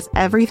before. It has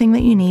everything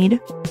that you need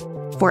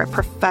for a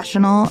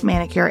professional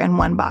manicure in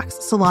one box.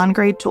 Salon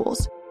grade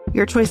tools,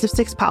 your choice of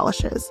 6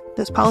 polishes.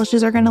 Those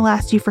polishes are going to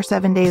last you for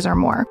 7 days or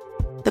more.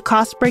 The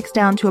cost breaks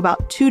down to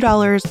about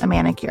 $2 a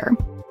manicure.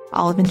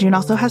 Olive & June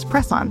also has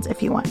press-ons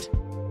if you want.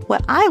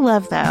 What I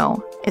love,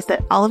 though, is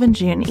that Olive &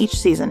 June each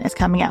season is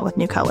coming out with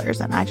new colors,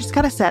 and I just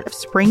got a set of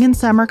spring and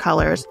summer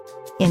colors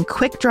in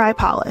quick dry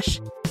polish.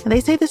 And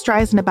they say this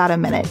dries in about a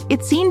minute.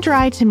 It seemed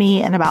dry to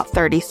me in about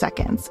 30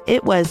 seconds.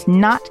 It was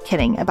not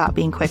kidding about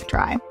being quick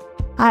dry.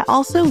 I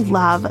also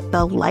love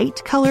the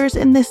light colors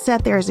in this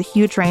set. There is a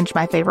huge range.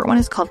 My favorite one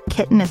is called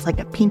Kitten. It's like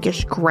a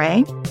pinkish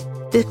gray.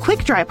 The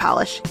quick dry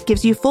polish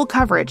gives you full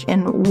coverage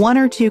in 1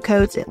 or 2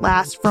 coats. It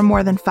lasts for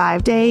more than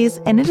 5 days,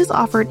 and it is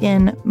offered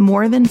in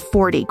more than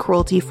 40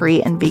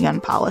 cruelty-free and vegan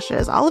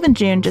polishes. Olive &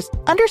 June just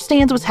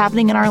understands what's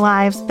happening in our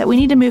lives, that we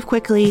need to move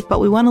quickly, but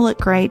we want to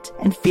look great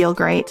and feel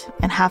great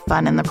and have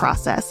fun in the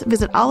process.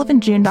 Visit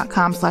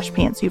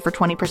oliveandjune.com/pantsuit for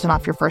 20%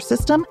 off your first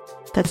system.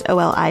 That's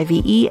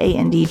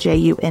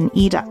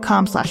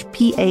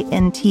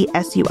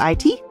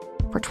oliveandjune.com/PANTSUIT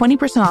for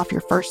 20% off your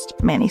first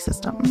Mani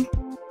system.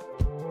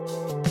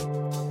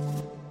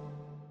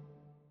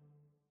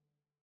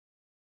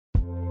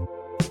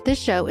 This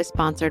show is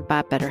sponsored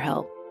by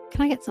BetterHelp.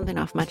 Can I get something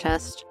off my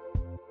chest?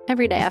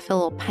 Every day I feel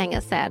a little pang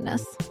of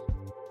sadness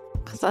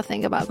because I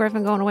think about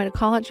Griffin going away to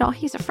college. Y'all,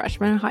 he's a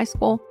freshman in high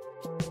school.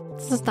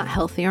 This is not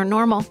healthy or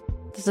normal.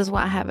 This is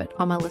why I have it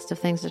on my list of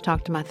things to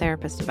talk to my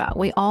therapist about.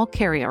 We all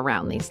carry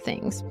around these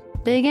things,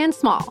 big and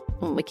small.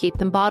 When we keep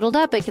them bottled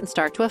up, it can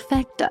start to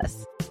affect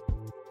us.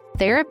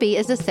 Therapy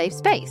is a safe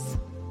space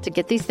to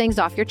get these things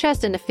off your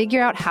chest and to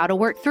figure out how to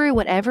work through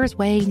whatever's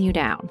weighing you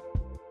down.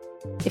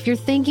 If you're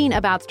thinking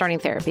about starting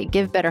therapy,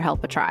 give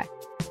BetterHelp a try.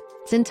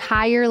 It's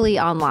entirely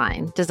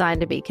online,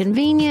 designed to be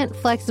convenient,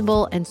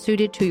 flexible, and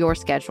suited to your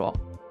schedule.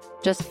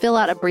 Just fill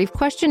out a brief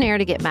questionnaire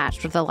to get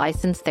matched with a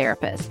licensed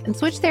therapist and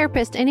switch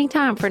therapists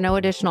anytime for no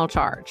additional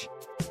charge.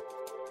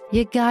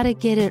 You gotta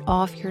get it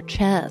off your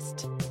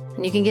chest.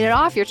 And you can get it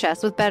off your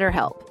chest with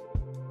BetterHelp.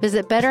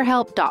 Visit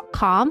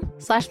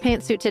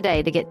betterhelp.com/pantsuit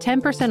today to get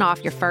 10%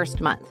 off your first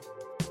month.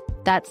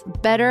 That's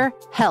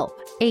BetterHelp,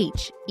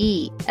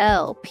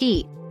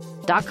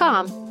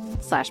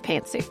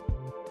 HELP.com/pantsuit.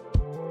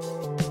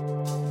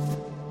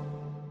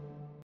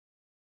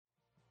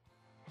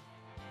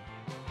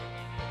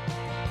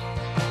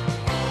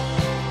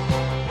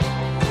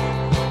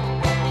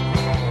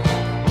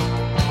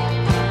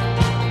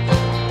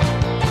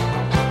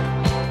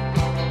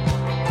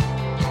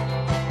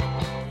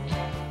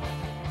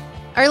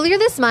 Earlier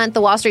this month,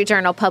 the Wall Street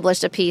Journal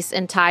published a piece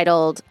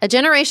entitled, "A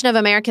Generation of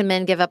American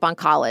Men Give Up on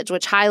College,"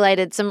 which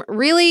highlighted some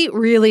really,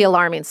 really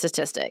alarming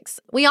statistics.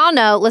 We all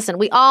know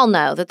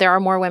that there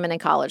are more women in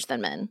college than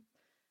men.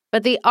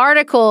 But the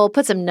article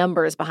put some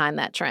numbers behind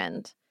that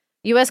trend.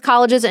 U.S.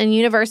 colleges and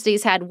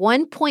universities had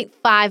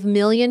 1.5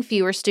 million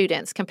fewer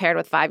students compared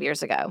with 5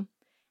 years ago.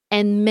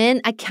 And men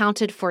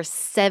accounted for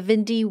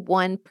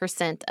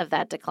 71% of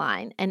that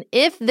decline. And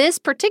if this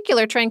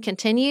particular trend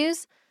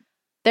continues,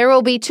 there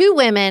will be 2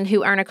 women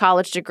who earn a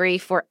college degree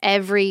for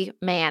every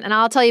man. And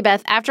I'll tell you,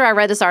 Beth, after I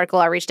read this article,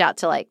 I reached out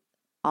to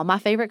all my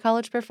favorite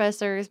college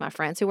professors, my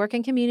friends who work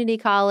in community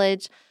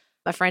college,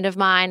 a friend of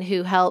mine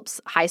who helps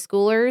high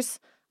schoolers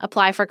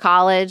apply for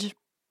college.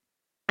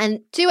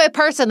 And to a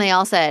person, they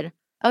all said,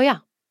 oh yeah,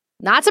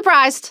 not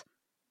surprised,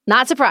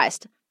 not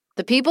surprised.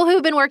 The people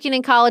who've been working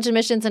in college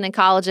admissions and in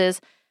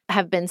colleges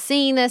have been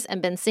seeing this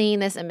and been seeing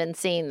this and been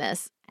seeing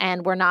this.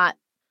 And we're not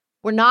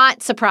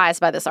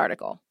surprised by this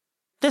article.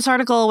 This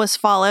article was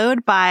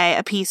followed by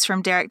a piece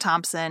from Derek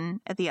Thompson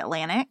at The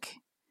Atlantic,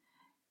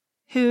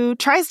 who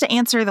tries to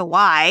answer the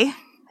why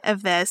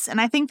of this,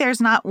 and I think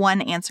there's not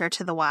one answer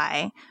to the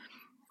why.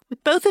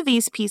 With both of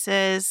these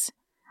pieces,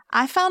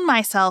 I found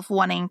myself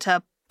wanting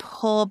to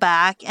pull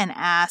back and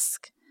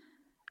ask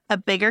a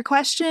bigger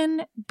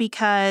question,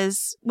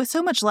 because with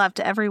so much love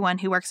to everyone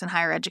who works in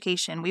higher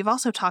education, we've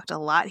also talked a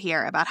lot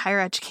here about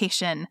higher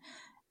education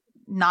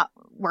not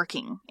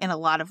working in a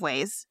lot of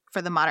ways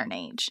for the modern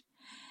age.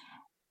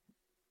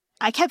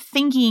 I kept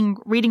thinking,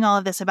 reading all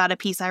of this, about a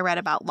piece I read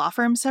about law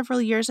firms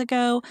several years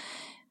ago.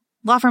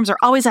 Law firms are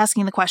always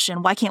asking the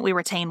question, why can't we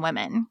retain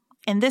women?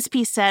 And this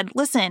piece said,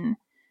 listen,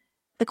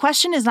 the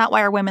question is not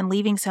why are women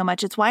leaving so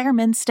much, it's why are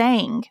men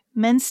staying?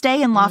 Men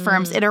stay in law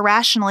firms at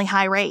irrationally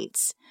high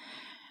rates.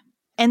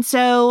 And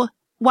so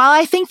while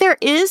I think there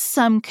is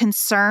some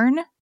concern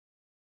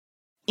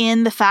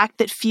in the fact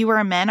that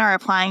fewer men are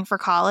applying for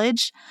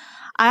college,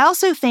 I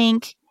also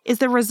think, is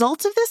the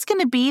result of this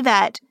going to be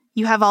that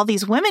you have all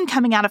these women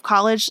coming out of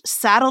college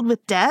saddled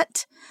with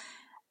debt,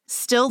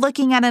 still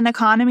looking at an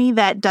economy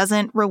that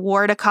doesn't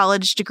reward a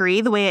college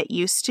degree the way it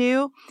used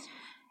to?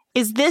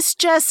 Is this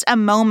just a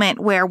moment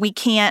where we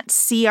can't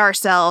see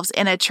ourselves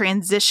in a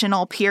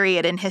transitional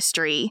period in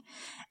history?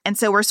 And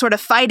so we're sort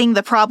of fighting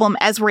the problem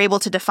as we're able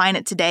to define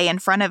it today in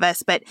front of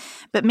us. But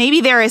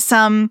maybe there's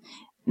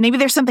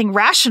something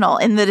rational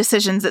in the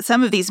decisions that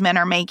some of these men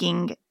are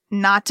making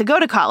not to go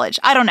to college.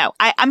 I don't know.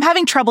 I'm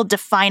having trouble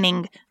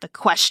defining the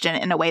question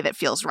in a way that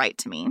feels right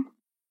to me.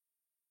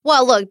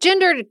 Well, look,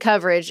 gendered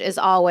coverage is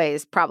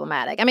always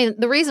problematic. I mean,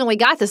 the reason we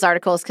got this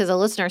article is because a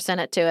listener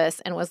sent it to us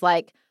and was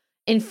like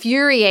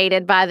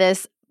infuriated by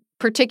this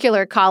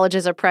particular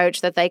college's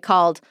approach that they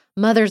called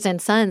mothers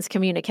and sons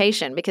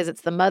communication, because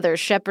it's the mothers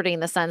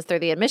shepherding the sons through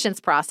the admissions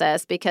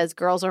process because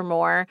girls are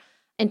more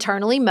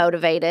internally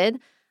motivated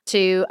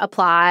to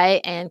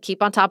apply and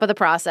keep on top of the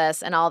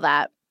process and all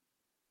that.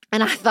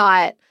 And I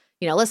thought,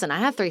 listen, I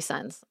have 3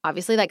 sons.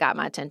 Obviously, that got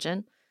my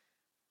attention.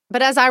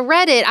 But as I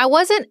read it, I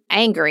wasn't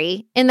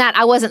angry in that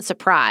I wasn't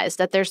surprised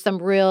that there's some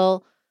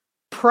real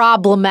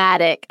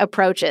problematic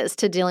approaches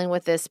to dealing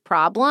with this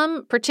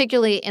problem,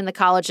 particularly in the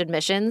college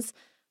admissions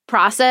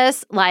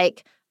process.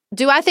 Like,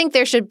 do I think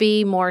there should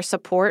be more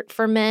support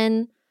for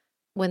men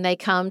when they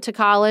come to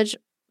college?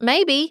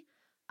 Maybe.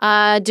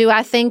 Do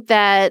I think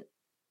that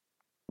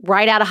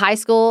right out of high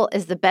school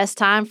is the best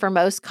time for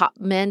most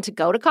men to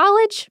go to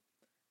college?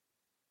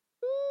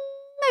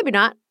 Maybe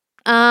not.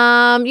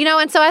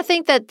 And so I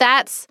think that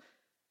that's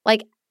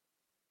like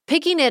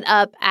picking it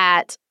up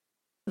at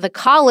the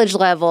college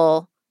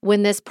level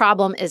when this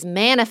problem is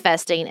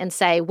manifesting and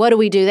say, what do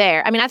we do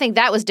there? I mean, I think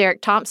that was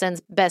Derek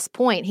Thompson's best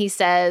point. He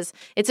says,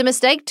 it's a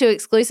mistake to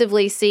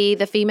exclusively see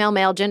the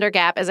female-male gender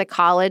gap as a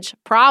college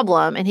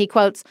problem. And he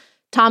quotes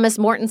Thomas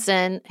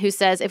Mortensen, who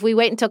says, if we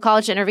wait until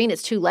college to intervene,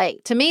 it's too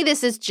late. To me,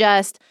 this is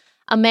just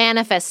a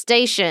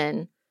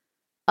manifestation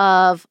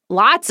of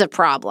lots of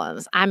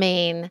problems. I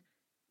mean,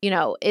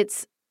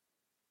 it's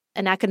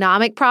an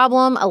economic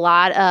problem. A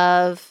lot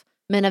of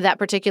men of that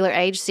particular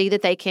age see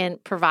that they can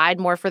provide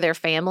more for their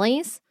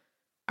families,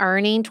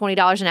 earning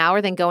 $20 an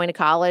hour than going to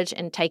college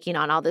and taking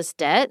on all this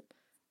debt.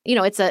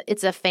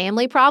 It's a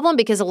family problem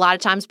because a lot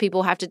of times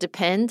people have to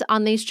depend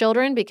on these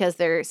children because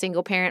they're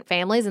single parent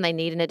families and they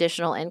need an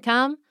additional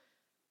income.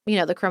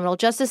 The criminal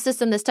justice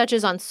system, this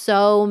touches on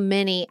so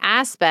many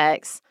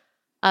aspects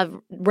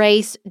of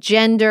race,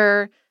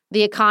 gender,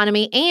 the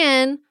economy,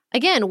 and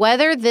again,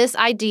 whether this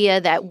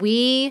idea that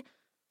we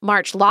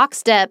march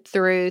lockstep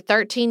through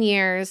 13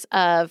 years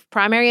of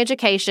primary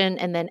education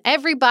and then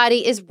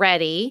everybody is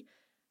ready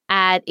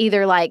at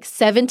either like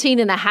 17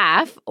 and a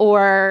half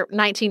or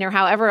 19 or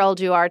however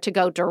old you are to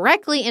go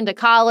directly into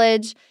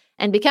college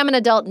and become an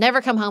adult,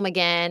 never come home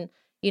again.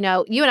 You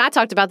and I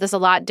talked about this a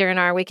lot during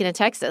our weekend in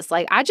Texas.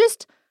 Like,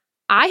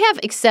 I have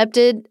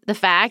accepted the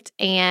fact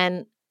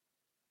and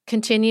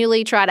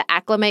continually try to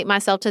acclimate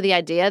myself to the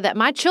idea that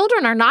my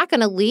children are not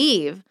going to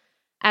leave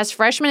as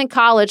freshmen in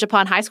college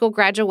upon high school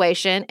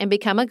graduation and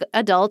become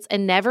adults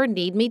and never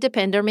need me,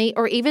 depend on me,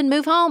 or even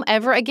move home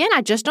ever again.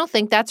 I just don't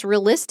think that's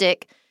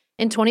realistic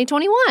in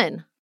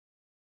 2021.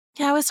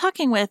 Yeah, I was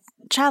talking with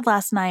Chad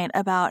last night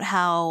about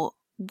how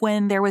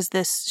when there was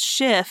this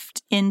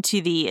shift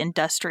into the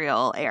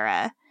industrial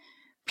era,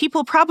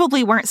 people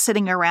probably weren't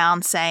sitting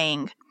around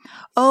saying,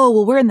 oh,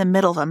 well, we're in the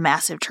middle of a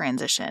massive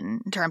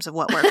transition in terms of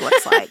what work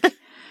looks like.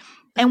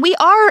 And we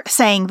are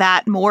saying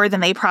that more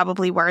than they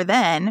probably were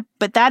then,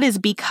 but that is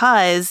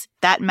because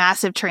that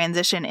massive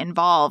transition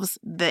involves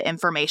the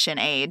information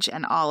age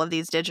and all of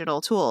these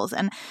digital tools.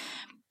 And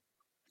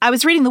I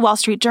was reading the Wall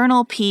Street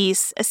Journal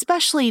piece,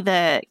 especially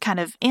the kind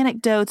of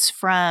anecdotes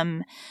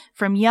from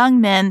young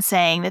men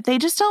saying that they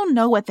just don't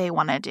know what they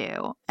want to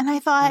do. And I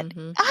thought,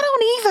 I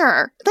don't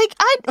either.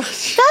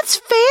 That's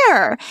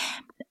fair.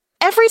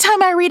 Every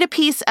time I read a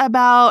piece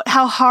about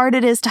how hard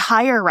it is to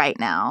hire right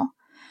now,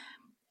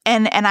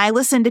 and I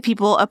listen to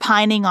people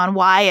opining on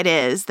why it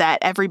is that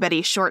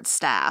everybody's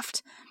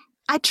short-staffed,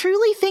 I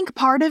truly think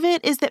part of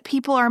it is that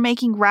people are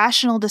making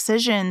rational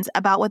decisions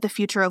about what the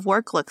future of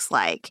work looks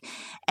like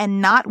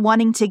and not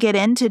wanting to get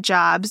into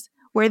jobs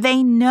where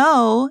they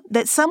know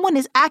that someone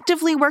is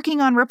actively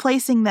working on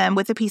replacing them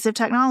with a piece of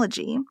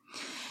technology.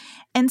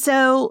 And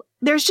so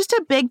there's just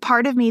a big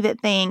part of me that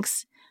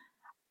thinks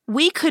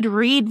we could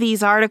read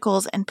these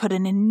articles and put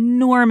an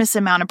enormous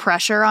amount of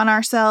pressure on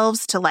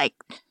ourselves to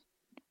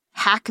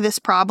hack this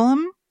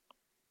problem.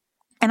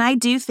 And I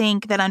do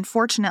think that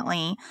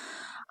unfortunately,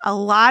 a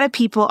lot of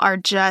people are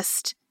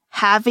just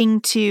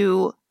having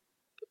to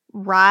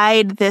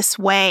ride this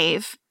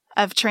wave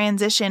of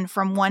transition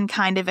from one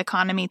kind of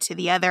economy to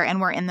the other,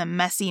 and we're in the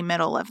messy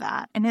middle of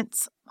that, and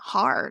it's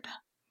hard.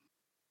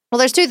 Well,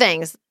 there's 2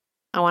 things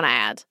I want to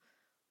add.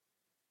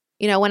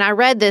 When I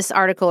read this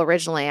article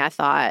originally, I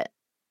thought,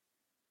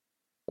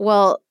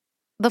 well,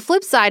 the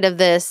flip side of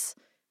this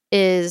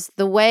is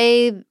the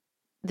way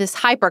this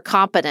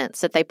hyper-competence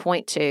that they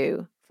point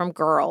to from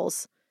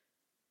girls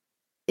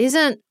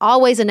isn't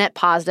always a net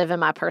positive in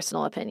my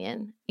personal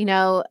opinion.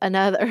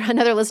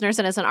 Another listener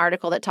sent us an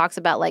article that talks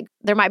about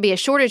there might be a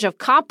shortage of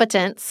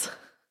competence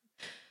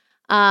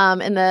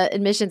in the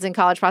admissions and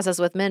college process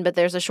with men, but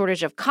there's a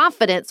shortage of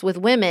confidence with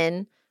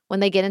women when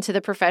they get into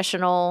the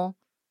professional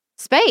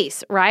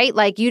space, right?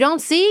 You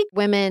don't see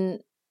women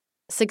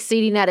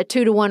succeeding at a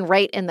 2-to-1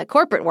 rate in the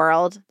corporate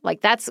world.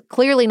 That's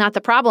clearly not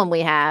the problem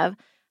we have.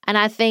 And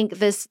I think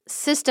this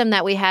system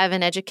that we have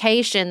in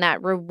education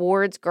that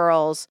rewards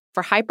girls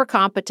for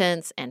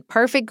hypercompetence and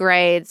perfect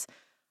grades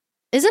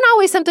isn't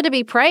always something to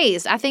be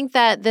praised. I think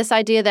that this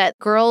idea that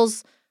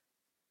girls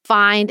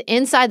find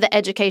inside the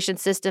education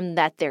system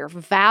that their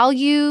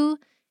value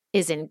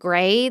is in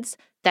grades,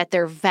 that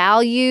their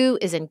value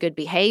is in good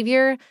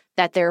behavior,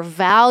 that their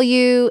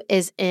value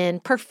is in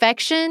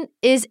perfection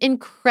is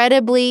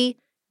incredibly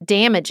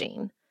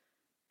damaging.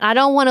 I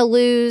don't want to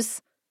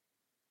lose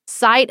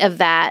sight of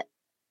that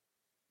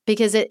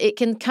because it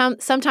can come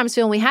sometimes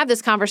when we have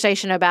this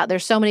conversation about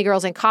there's so many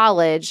girls in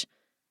college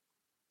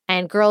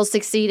and girls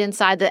succeed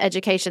inside the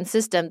education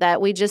system that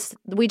we just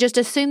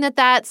assume that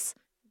that's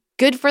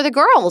good for the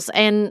girls.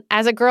 And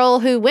as a girl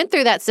who went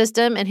through that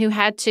system and who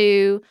had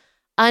to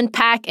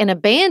unpack and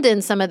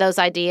abandon some of those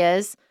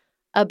ideas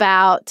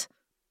about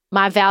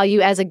my value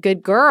as a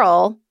good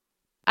girl,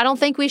 I don't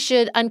think we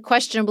should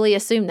unquestionably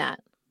assume that.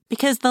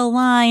 Because the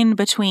line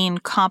between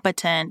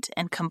competent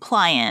and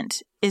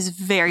compliant is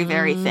very,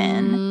 very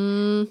thin.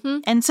 Mm-hmm.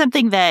 And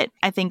something that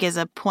I think is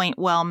a point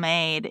well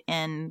made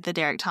in the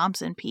Derek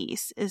Thompson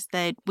piece is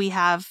that we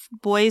have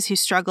boys who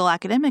struggle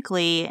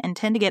academically and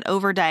tend to get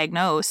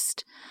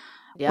overdiagnosed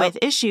with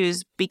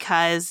issues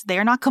because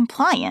they're not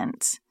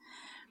compliant.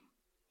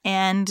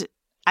 And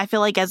I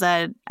feel like as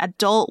an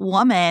adult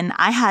woman,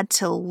 I had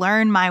to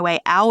learn my way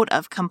out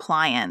of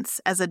compliance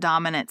as a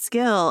dominant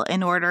skill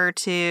in order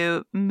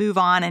to move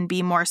on and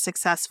be more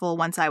successful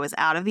once I was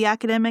out of the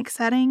academic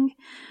setting.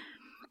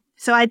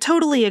 So I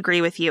totally agree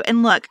with you.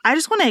 And look, I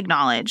just want to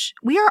acknowledge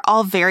we are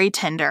all very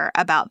tender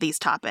about these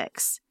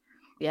topics.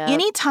 Yep.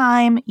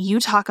 Anytime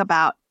you talk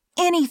about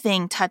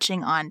anything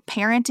touching on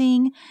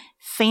parenting,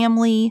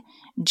 family,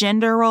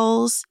 gender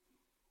roles,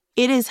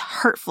 it is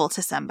hurtful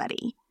to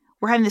somebody.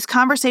 We're having this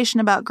conversation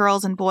about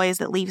girls and boys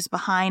that leaves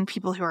behind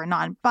people who are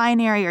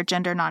non-binary or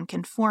gender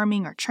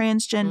non-conforming or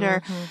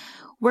transgender. Mm-hmm.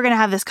 We're going to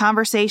have this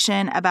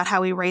conversation about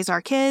how we raise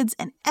our kids.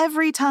 And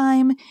every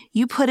time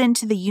you put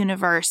into the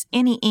universe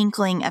any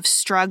inkling of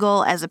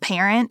struggle as a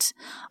parent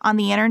on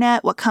the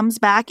internet, what comes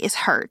back is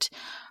hurt.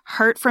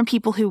 Hurt from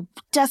people who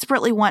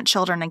desperately want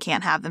children and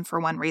can't have them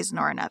for one reason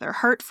or another.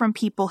 Hurt from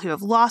people who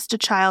have lost a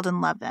child and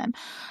love them.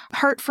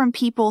 Hurt from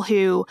people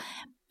who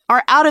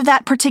are out of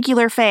that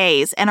particular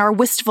phase and are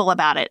wistful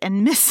about it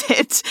and miss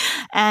it,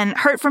 and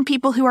hurt from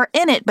people who are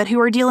in it but who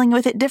are dealing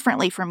with it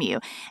differently from you,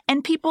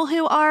 and people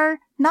who are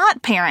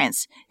not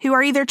parents, who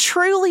are either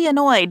truly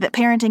annoyed that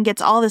parenting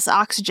gets all this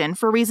oxygen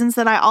for reasons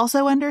that I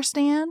also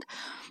understand,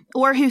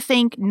 or who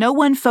think no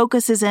one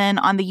focuses in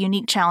on the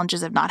unique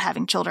challenges of not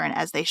having children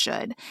as they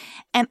should.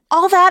 And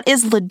all that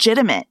is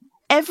legitimate.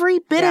 Every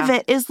bit of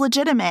it is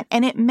legitimate,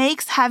 and it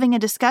makes having a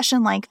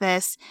discussion like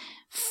this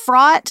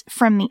fraught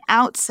from the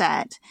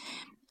outset.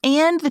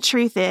 And the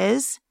truth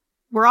is,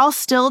 we're all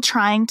still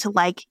trying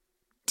to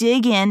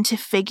dig in to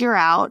figure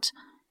out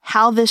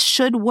how this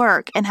should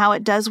work and how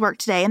it does work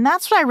today. And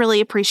that's what I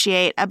really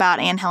appreciate about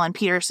Anne Helen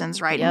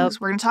Peterson's writings.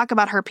 Yep. We're going to talk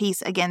about her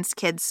piece Against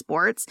Kids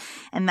Sports,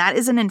 and that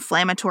is an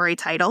inflammatory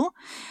title.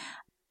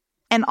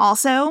 And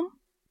also,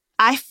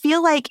 I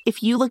feel like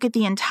if you look at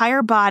the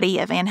entire body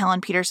of Anne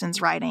Helen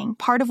Peterson's writing,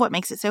 part of what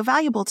makes it so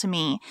valuable to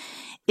me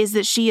is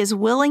that she is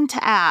willing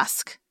to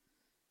ask,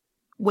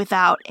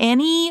 without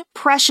any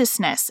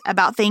preciousness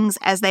about things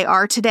as they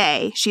are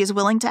today, she is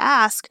willing to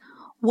ask,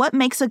 what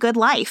makes a good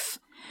life?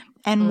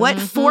 And what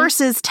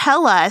forces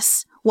tell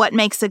us what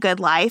makes a good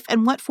life,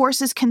 and what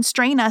forces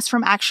constrain us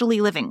from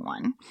actually living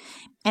one?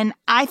 And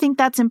I think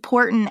that's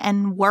important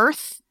and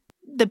worth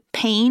the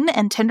pain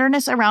and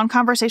tenderness around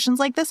conversations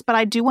like this, but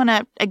I do want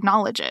to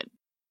acknowledge it.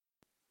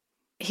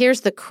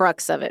 Here's the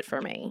crux of it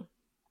for me.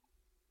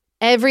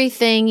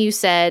 Everything you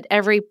said,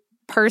 every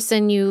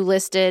person you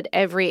listed,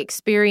 every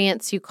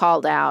experience you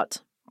called out,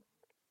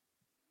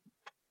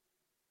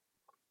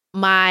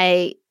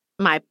 my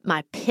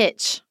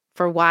pitch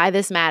for why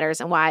this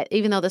matters and why,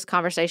 even though this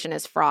conversation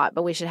is fraught,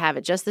 but we should have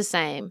it just the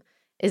same,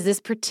 is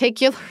this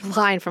particular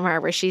line from her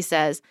where she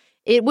says,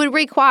 it would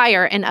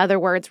require, in other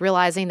words,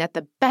 realizing that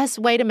the best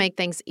way to make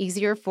things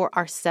easier for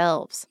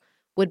ourselves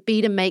would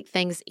be to make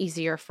things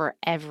easier for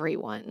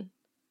everyone.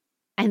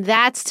 And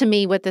that's, to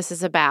me, what this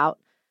is about.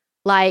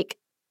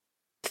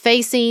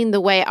 Facing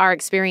the way our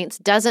experience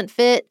doesn't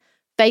fit,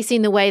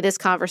 facing the way this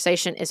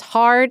conversation is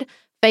hard,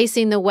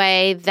 facing the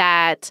way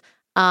that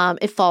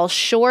it falls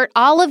short.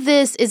 All of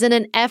this is in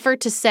an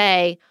effort to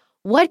say,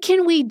 what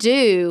can we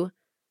do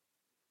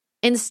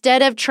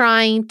instead of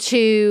trying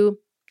to,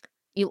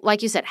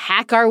 like you said,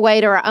 hack our way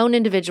to our own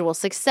individual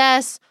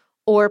success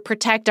or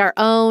protect our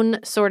own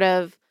sort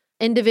of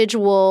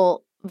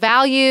individual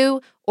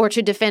value or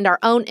to defend our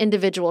own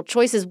individual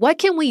choices? What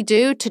can we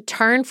do to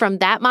turn from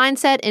that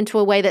mindset into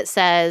a way that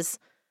says,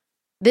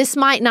 this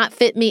might not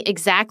fit me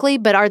exactly,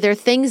 but are there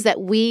things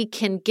that we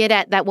can get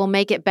at that will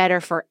make it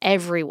better for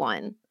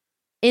everyone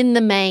in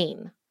the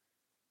main?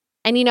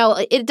 And,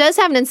 it does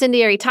have an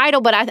incendiary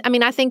title, but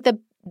I think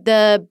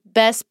the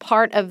best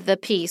part of the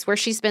piece where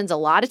she spends a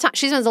lot of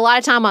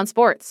time on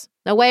sports,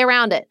 no way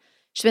around it.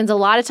 She spends a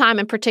lot of time,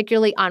 and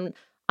particularly on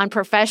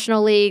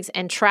professional leagues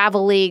and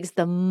travel leagues,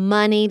 the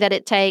money that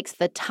it takes,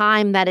 the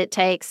time that it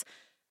takes,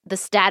 the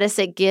status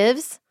it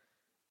gives.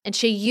 And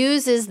she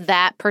uses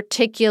that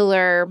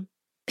particular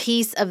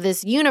piece of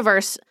this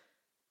universe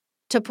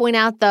to point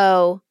out,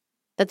 though,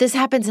 that this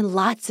happens in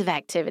lots of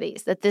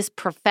activities, that this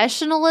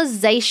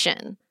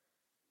professionalization,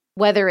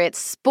 whether it's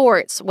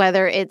sports,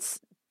 whether it's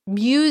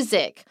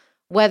music,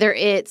 whether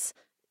it's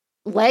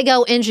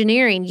Lego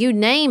engineering, you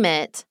name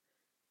it,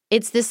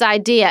 it's this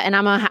idea. And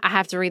I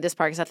have to read this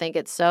part because I think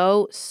it's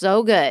so,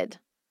 so good.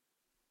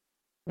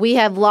 We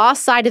have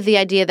lost sight of the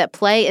idea that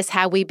play is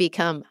how we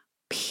become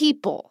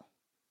people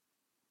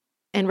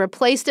and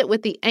replaced it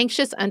with the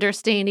anxious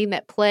understanding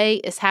that play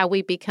is how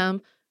we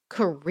become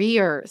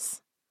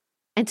careers.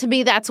 And to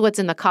me, that's what's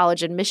in the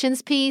college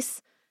admissions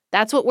piece.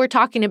 That's what we're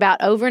talking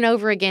about over and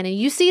over again. And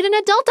you see it in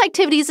adult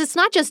activities. It's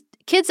not just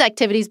kids'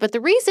 activities, but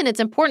the reason it's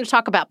important to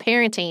talk about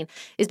parenting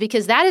is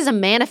because that is a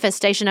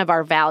manifestation of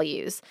our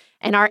values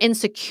and our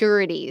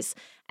insecurities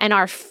and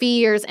our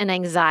fears and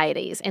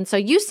anxieties. And so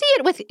you see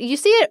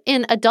it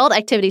in adult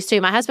activities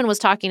too. My husband was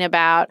talking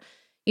about,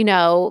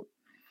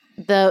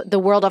 the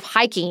world of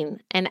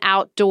hiking and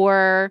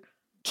outdoor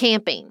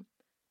camping,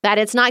 that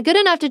it's not good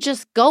enough to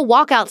just go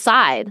walk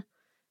outside,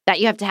 that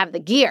you have to have the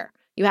gear,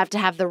 you have to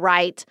have the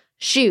right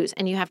shoes,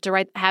 and you have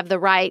to have the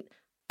right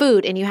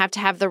food, and you have to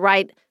have the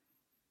right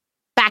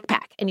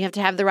backpack, and you have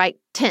to have the right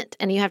tent,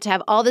 and you have to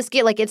have all this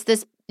gear. Like it's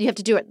this, you have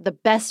to do it the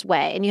best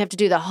way, and you have to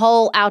do the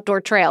whole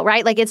outdoor trail,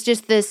 right? Like it's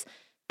just this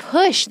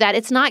push that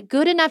it's not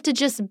good enough to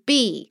just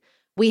be.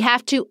 We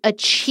have to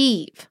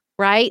achieve,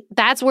 right?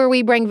 That's where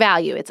we bring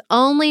value. It's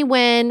only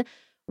when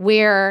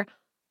we're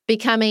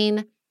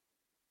becoming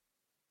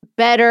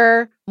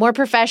better, more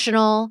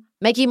professional,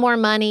 making more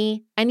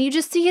money, and you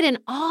just see it in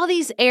all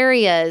these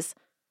areas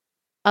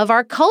of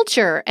our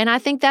culture. And I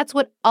think that's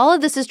what all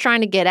of this is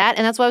trying to get at.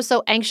 And that's why I was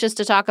so anxious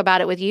to talk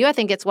about it with you. I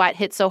think it's why it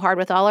hits so hard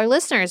with all our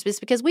listeners, is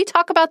because we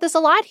talk about this a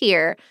lot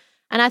here.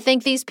 And I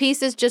think these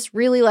pieces just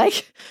really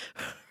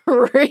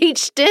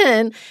reached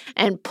in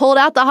and pulled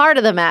out the heart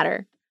of the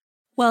matter.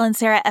 Well, and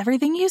Sarah,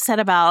 everything you said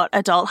about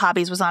adult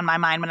hobbies was on my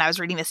mind when I was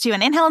reading this too.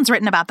 And Anne Helen's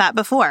written about that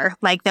before,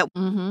 like that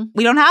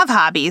we don't have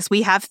hobbies.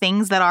 We have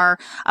things that are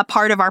a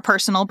part of our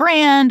personal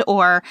brand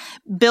or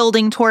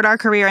building toward our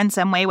career in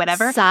some way,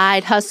 whatever.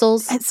 Side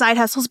hustles.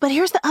 But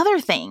here's the other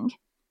thing.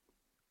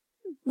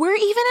 We're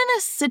even in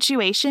a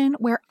situation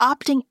where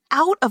opting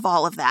out of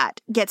all of that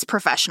gets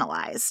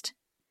professionalized.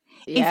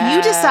 Yes. If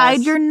you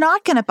decide you're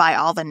not going to buy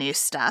all the new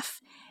stuff,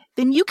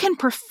 then you can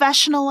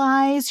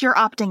professionalize your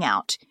opting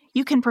out.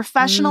 You can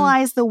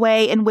professionalize the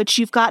way in which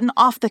you've gotten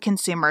off the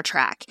consumer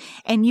track,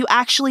 and you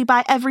actually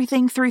buy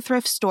everything through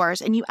thrift stores,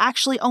 and you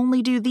actually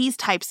only do these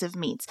types of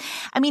meats.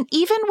 I mean,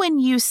 even when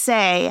you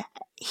say,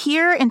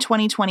 here in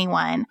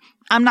 2021,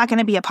 I'm not going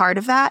to be a part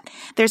of that,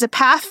 there's a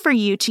path for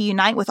you to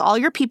unite with all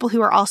your people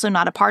who are also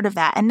not a part of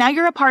that. And now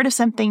you're a part of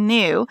something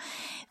new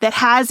that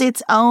has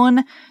its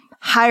own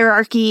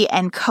hierarchy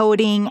and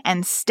coding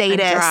and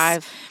status. And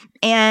drive.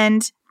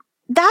 And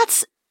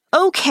that's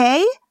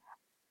okay.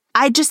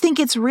 I just think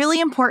it's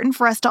really important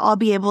for us to all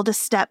be able to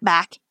step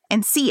back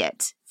and see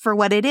it for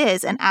what it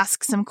is and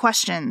ask some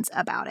questions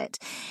about it.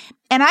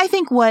 And I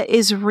think what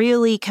is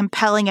really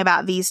compelling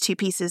about these two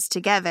pieces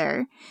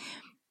together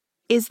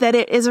is that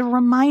it is a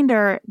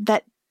reminder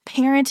that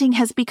parenting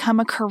has become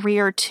a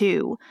career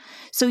too.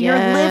 So you're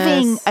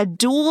living a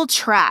dual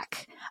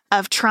track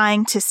of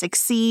trying to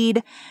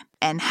succeed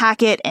and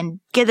hack it and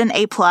get an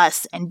A+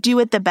 and do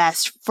it the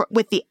best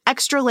with the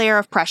extra layer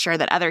of pressure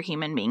that other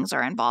human beings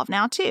are involved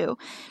now too.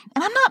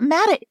 And I'm not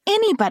mad at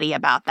anybody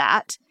about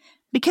that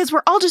because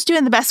we're all just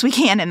doing the best we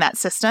can in that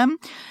system.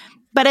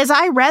 But as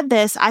I read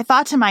this, I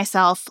thought to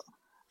myself,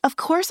 of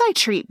course I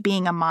treat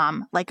being a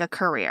mom like a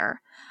career.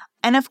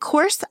 And of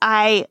course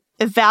I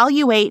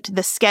evaluate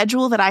the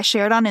schedule that I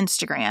shared on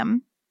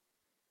Instagram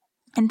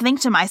and think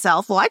to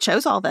myself, well, I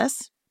chose all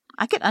this.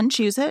 I could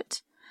unchoose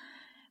it.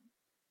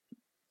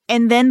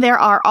 And then there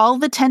are all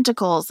the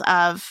tentacles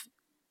of,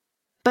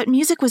 but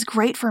music was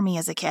great for me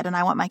as a kid, and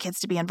I want my kids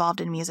to be involved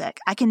in music.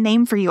 I can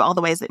name for you all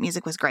the ways that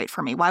music was great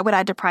for me. Why would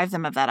I deprive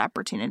them of that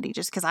opportunity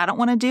just because I don't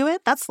want to do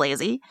it? That's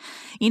lazy,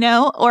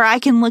 Or I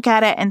can look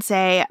at it and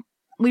say,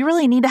 we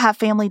really need to have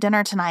family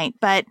dinner tonight,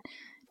 but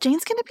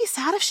Jane's going to be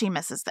sad if she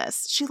misses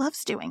this. She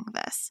loves doing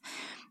this.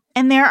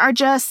 And there are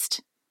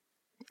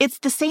it's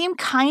the same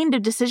kind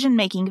of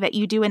decision-making that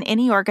you do in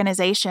any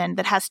organization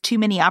that has too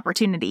many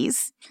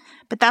opportunities.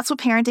 But that's what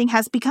parenting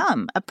has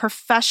become, a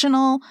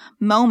professional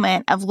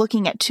moment of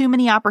looking at too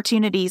many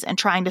opportunities and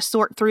trying to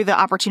sort through the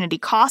opportunity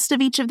cost of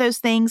each of those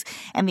things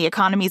and the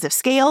economies of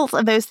scale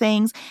of those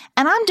things.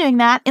 And I'm doing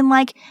that in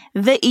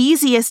the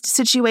easiest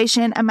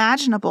situation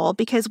imaginable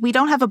because we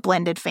don't have a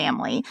blended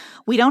family.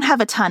 We don't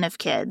have a ton of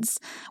kids.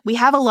 We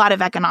have a lot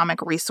of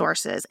economic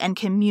resources and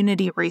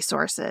community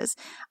resources.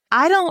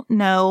 I don't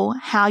know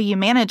how you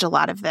manage a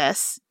lot of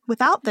this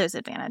without those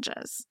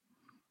advantages.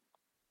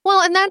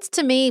 Well, and that's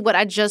to me what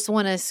I just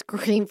want to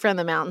scream from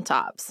the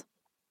mountaintops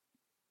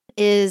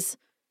is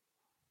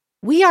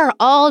we are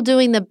all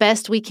doing the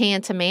best we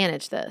can to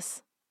manage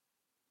this.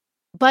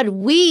 But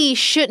we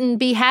shouldn't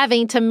be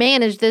having to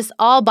manage this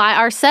all by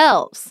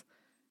ourselves.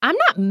 I'm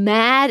not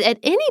mad at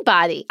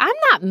anybody. I'm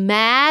not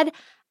mad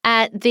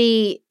at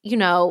the,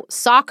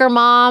 soccer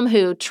mom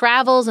who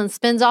travels and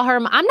spends all her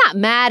money. I'm not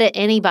mad at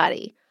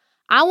anybody.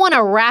 I want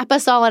to wrap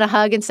us all in a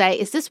hug and say,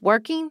 is this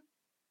working?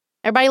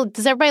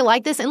 Does everybody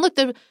like this? And look,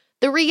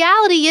 the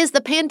reality is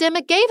the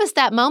pandemic gave us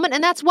that moment,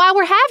 and that's why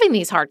we're having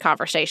these hard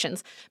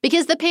conversations,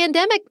 because the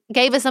pandemic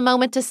gave us a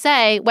moment to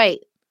say,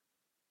 wait,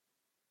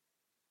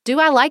 do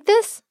I like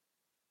this?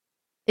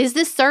 Is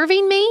this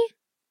serving me?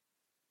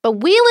 But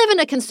we live in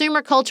a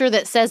consumer culture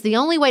that says the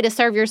only way to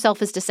serve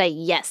yourself is to say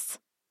yes.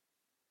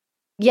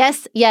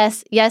 Yes,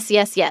 yes, yes,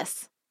 yes,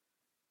 yes.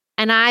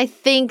 And I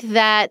think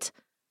that,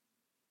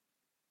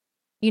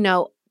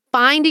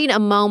 finding a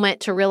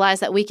moment to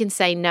realize that we can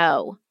say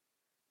no,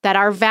 that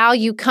our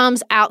value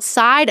comes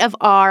outside of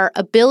our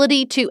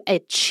ability to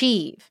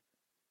achieve,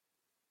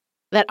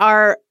 that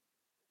our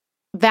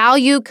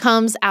value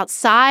comes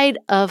outside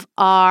of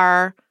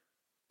our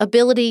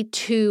ability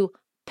to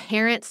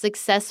parent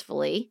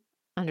successfully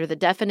under the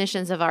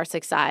definitions of our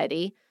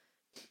society,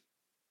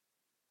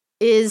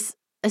 is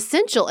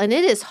essential, and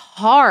it is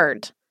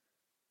hard.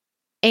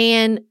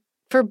 And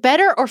for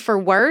better or for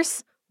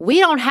worse, we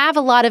don't have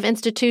a lot of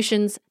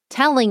institutions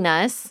telling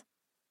us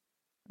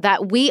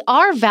that we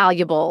are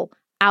valuable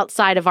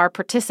outside of our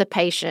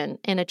participation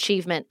in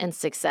achievement and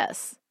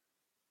success.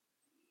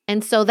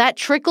 And so that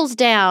trickles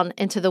down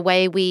into the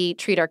way we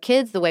treat our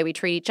kids, the way we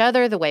treat each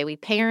other, the way we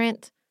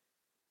parent.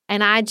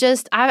 And I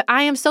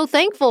am so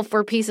thankful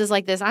for pieces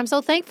like this. I'm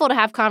so thankful to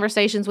have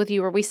conversations with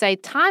you where we say,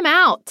 time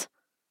out.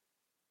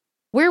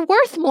 We're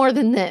worth more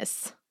than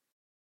this.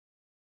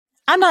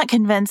 I'm not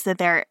convinced that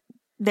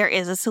there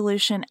is a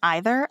solution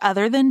either,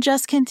 other than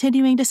just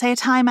continuing to say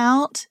time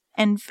out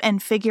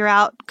and figure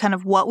out kind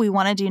of what we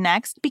want to do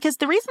next. Because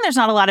the reason there's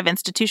not a lot of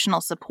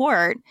institutional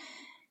support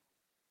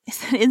is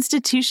that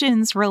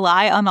institutions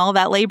rely on all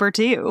that labor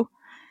too.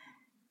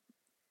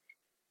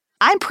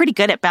 I'm pretty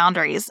good at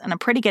boundaries, and I'm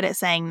pretty good at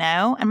saying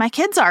no. And my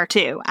kids are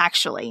too,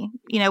 actually.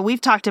 We've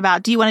talked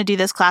about, do you want to do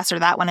this class or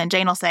that one? And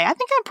Jane will say, I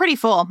think I'm pretty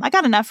full. I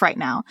got enough right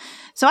now.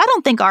 So I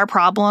don't think our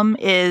problem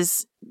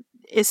is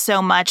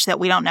so much that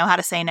we don't know how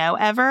to say no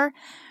ever.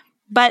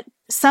 But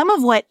some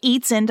of what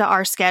eats into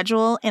our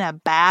schedule in a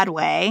bad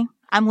way,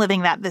 I'm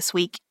living that this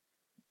week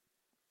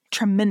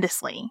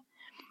tremendously,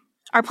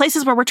 are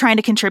places where we're trying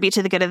to contribute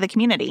to the good of the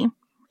community.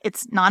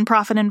 It's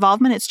nonprofit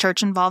involvement. It's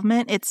church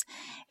involvement. It's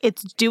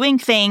doing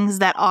things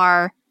that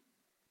are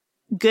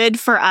good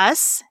for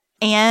us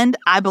and,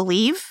 I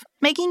believe,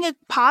 making a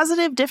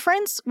positive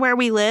difference where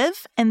we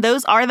live. And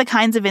those are the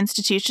kinds of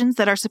institutions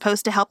that are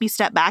supposed to help you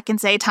step back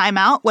and say, time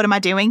out. What am I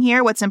doing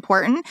here? What's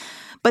important?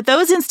 But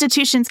those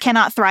institutions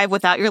cannot thrive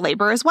without your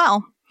labor as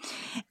well.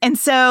 And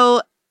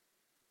so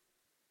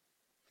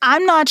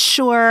I'm not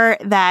sure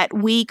that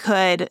we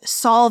could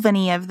solve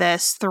any of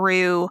this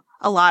through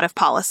a lot of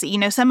policy.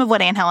 Some of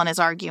what Anne Helen is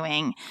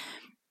arguing,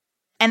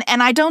 and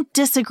I don't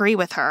disagree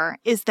with her,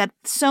 is that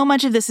so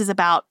much of this is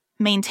about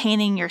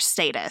maintaining your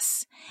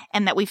status,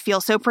 and that we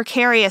feel so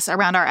precarious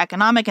around our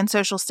economic and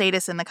social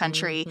status in the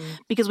country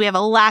because we have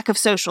a lack of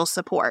social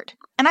support.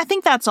 And I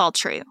think that's all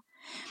true.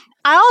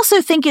 I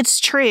also think it's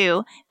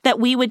true that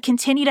we would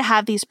continue to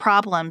have these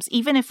problems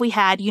even if we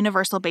had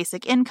universal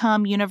basic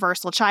income,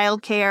 universal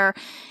childcare.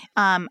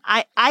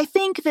 I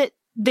think that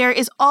there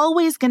is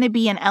always going to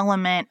be an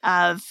element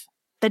of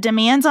the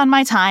demands on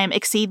my time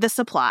exceed the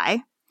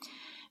supply.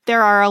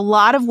 There are a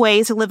lot of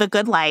ways to live a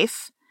good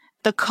life.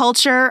 The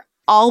culture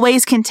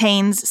always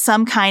contains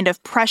some kind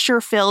of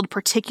pressure-filled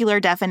particular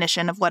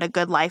definition of what a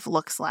good life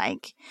looks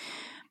like.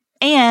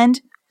 And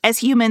as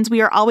humans,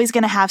 we are always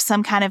going to have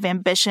some kind of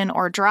ambition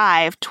or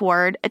drive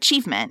toward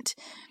achievement.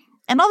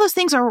 And all those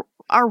things are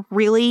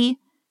really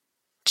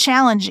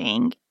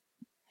challenging.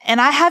 And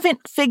I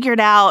haven't figured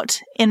out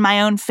in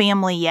my own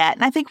family yet,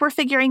 and I think we're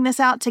figuring this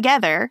out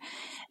together,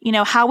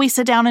 how we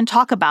sit down and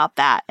talk about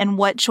that and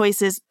what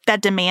choices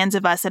that demands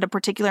of us at a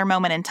particular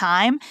moment in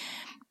time.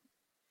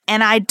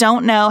 And I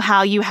don't know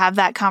how you have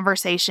that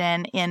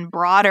conversation in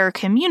broader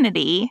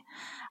community,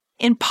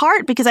 in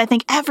part because I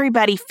think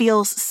everybody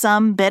feels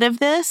some bit of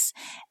this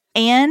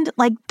and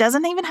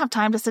doesn't even have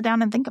time to sit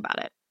down and think about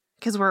it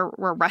because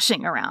we're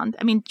rushing around.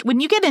 I mean, when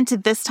you get into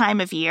this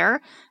time of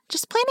year,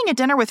 just planning a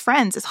dinner with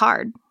friends is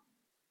hard.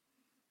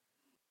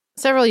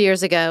 Several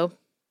years ago,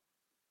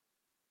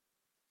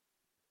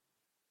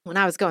 when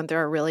I was going through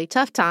a really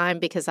tough time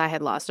because I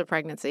had lost a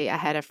pregnancy, I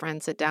had a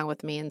friend sit down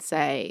with me and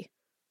say,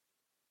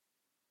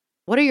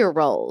 "What are your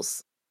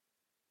roles?"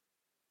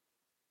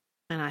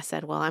 And I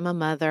said, "Well, I'm a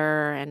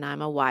mother and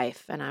I'm a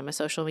wife and I'm a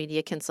social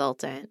media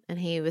consultant." And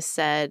he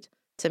said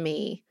to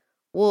me,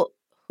 "Well,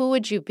 who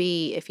would you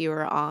be if you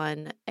were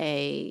on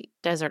a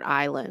desert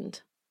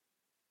island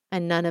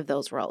and none of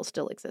those roles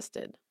still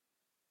existed?"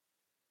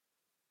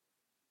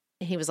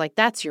 And he was like,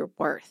 "That's your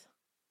worth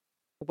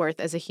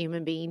as a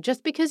human being,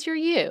 just because you're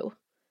you."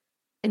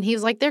 And he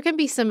was like, "There can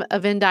be a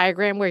Venn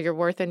diagram where your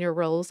worth and your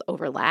roles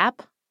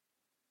overlap,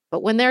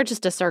 but when they're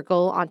just a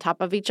circle on top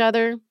of each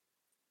other,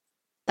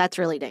 that's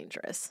really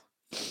dangerous."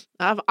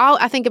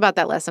 I think about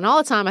that lesson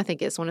all the time. I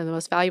think it's one of the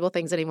most valuable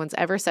things anyone's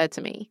ever said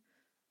to me.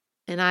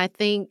 And I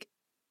think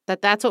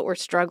that's what we're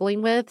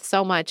struggling with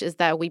so much, is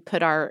that we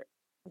put our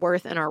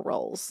worth in our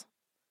roles.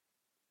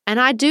 And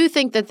I do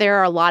think that there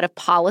are a lot of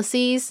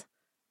policies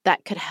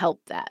that could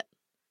help that.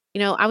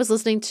 I was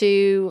listening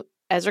to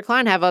Ezra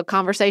Klein have a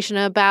conversation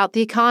about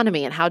the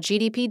economy and how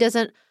GDP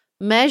doesn't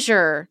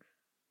measure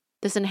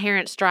this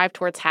inherent strive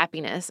towards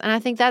happiness. And I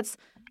think that's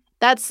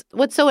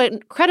what's so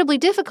incredibly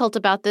difficult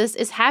about this,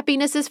 is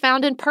happiness is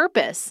found in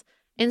purpose,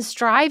 in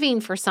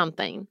striving for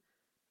something.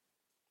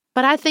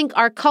 But I think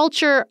our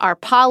culture, our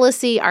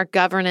policy, our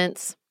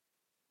governance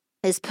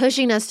is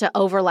pushing us to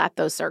overlap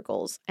those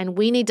circles. And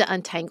we need to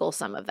untangle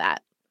some of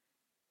that.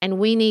 And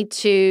we need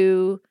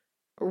to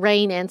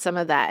rein in some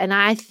of that. And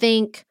I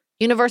think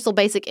universal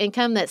basic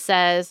income that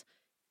says,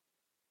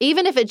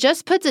 even if it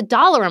just puts a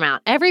dollar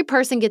amount, every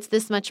person gets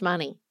this much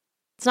money.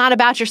 It's not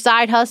about your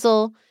side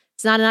hustle.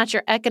 It's not about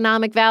your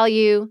economic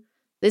value.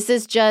 This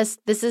is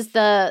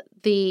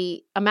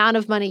the amount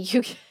of money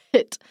you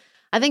get.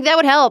 I think that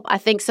would help. I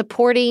think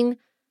supporting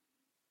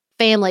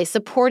families,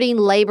 supporting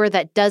labor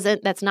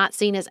that's not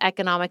seen as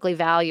economically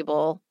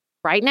valuable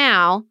right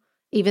now,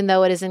 even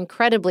though it is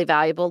incredibly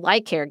valuable,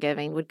 like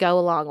caregiving, would go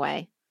a long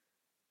way.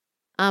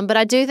 But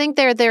I do think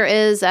there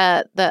is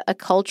a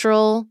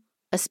cultural,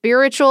 a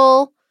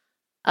spiritual,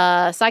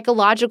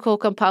 psychological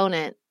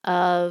component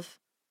of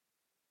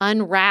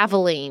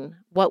unraveling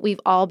what we've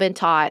all been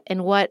taught,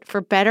 and what,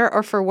 for better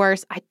or for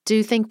worse, I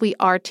do think we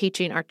are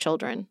teaching our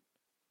children,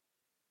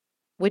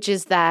 which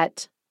is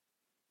that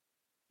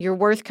your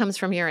worth comes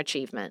from your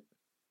achievement.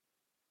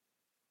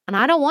 And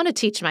I don't want to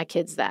teach my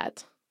kids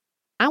that.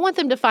 I want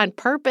them to find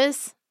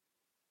purpose.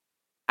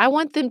 I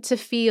want them to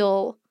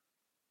feel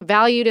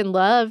valued and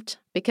loved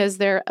because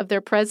of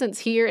their presence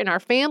here in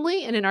our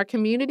family and in our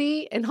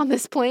community and on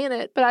this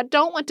planet. But I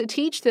don't want to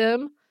teach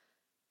them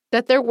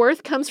that their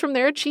worth comes from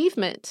their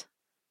achievement.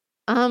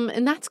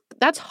 And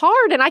that's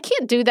hard. And I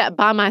can't do that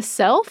by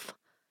myself.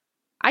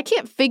 I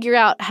can't figure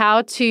out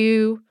how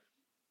to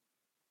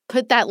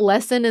put that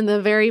lesson in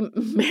the very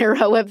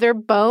marrow of their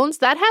bones.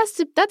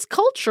 That's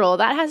cultural.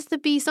 That has to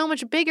be so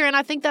much bigger. And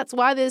I think that's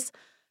why this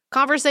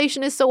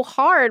conversation is so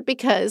hard,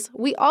 because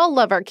we all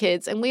love our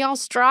kids and we all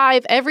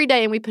strive every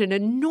day and we put an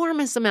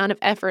enormous amount of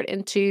effort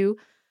into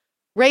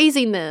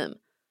raising them.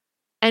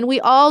 And we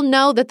all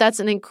know that that's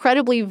an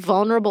incredibly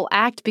vulnerable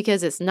act,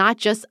 because it's not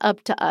just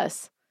up to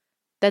us,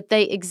 that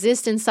they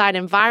exist inside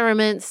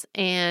environments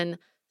and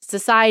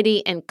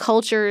society and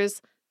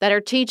cultures that are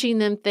teaching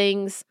them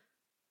things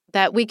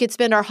that we could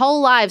spend our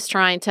whole lives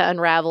trying to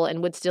unravel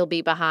and would still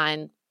be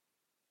behind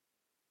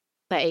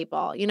the 8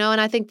 ball, and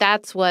I think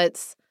that's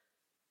what's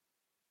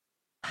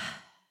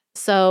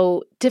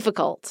so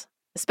difficult,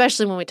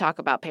 especially when we talk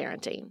about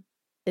parenting,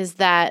 is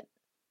that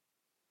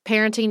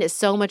parenting is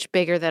so much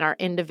bigger than our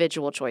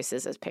individual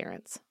choices as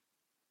parents.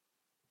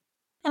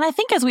 And I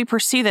think as we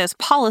pursue those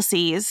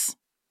policies,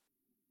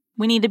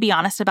 we need to be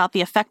honest about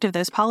the effect of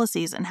those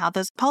policies and how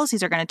those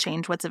policies are going to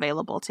change what's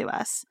available to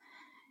us.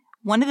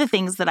 One of the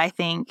things that I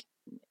think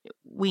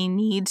we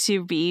need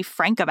to be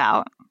frank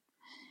about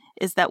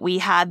is that we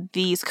had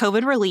these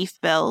COVID relief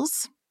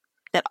bills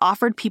that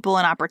offered people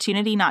an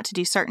opportunity not to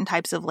do certain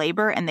types of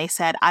labor, and they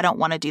said, I don't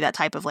want to do that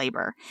type of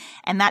labor.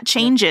 And that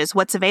changes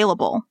what's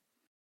available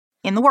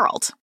in the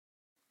world.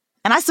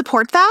 And I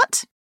support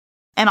that.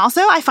 And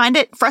also, I find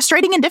it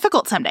frustrating and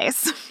difficult some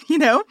days,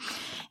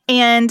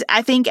 And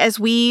I think as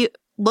we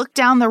look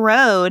down the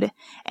road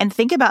and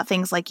think about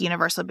things like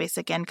universal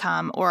basic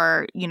income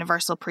or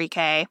universal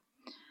pre-K,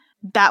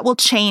 that will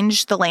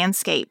change the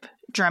landscape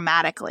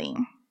dramatically.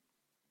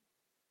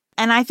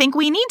 And I think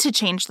we need to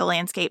change the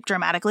landscape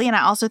dramatically. And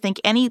I also think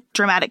any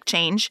dramatic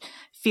change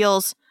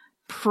feels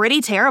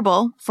pretty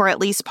terrible for at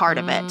least part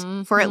of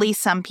it, for at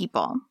least some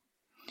people,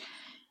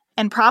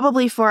 and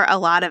probably for a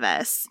lot of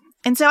us.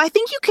 And so I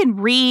think you can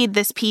read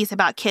this piece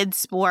about kids'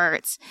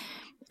 sports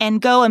and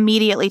go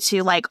immediately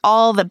to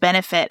all the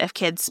benefit of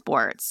kids'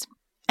 sports.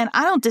 And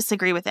I don't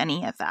disagree with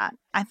any of that.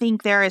 I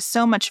think there is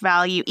so much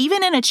value,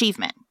 even in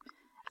achievement.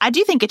 I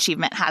do think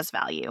achievement has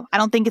value. I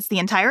don't think it's the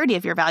entirety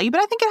of your value,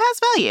 but I think it has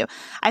value.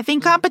 I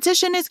think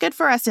competition is good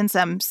for us in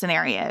some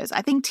scenarios.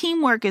 I think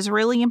teamwork is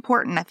really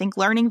important. I think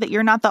learning that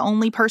you're not the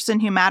only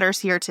person who matters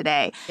here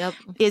today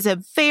is a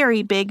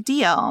very big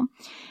deal.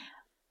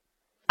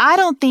 I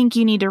don't think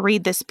you need to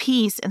read this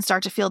piece and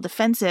start to feel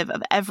defensive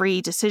of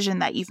every decision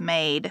that you've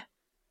made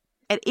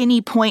at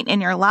any point in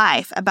your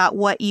life about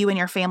what you and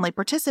your family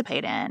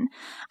participate in.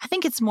 I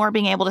think it's more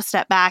being able to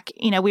step back.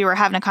 We were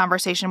having a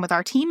conversation with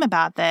our team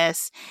about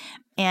this,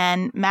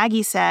 and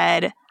Maggie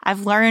said,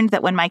 I've learned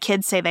that when my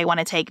kids say they want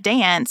to take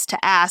dance, to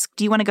ask,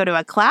 do you want to go to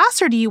a class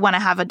or do you want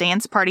to have a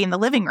dance party in the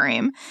living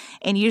room?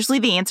 And usually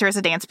the answer is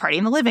a dance party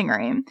in the living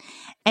room.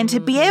 And to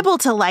be able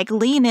to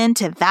lean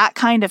into that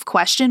kind of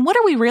question, what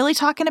are we really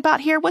talking about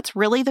here? What's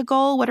really the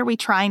goal? What are we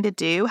trying to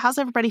do? How's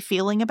everybody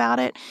feeling about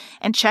it?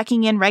 And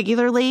checking in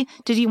regularly.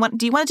 Do you want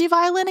to do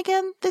violin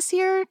again this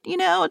year?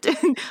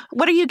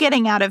 What are you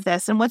getting out of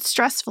this? And what's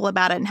stressful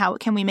about it? And how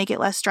can we make it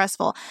less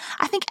stressful?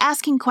 I think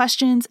asking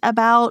questions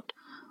about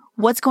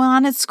What's going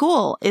on at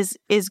school is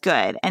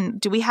good. And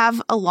do we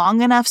have a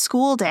long enough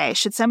school day?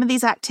 Should some of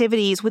these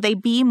activities, would they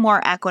be more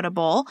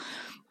equitable?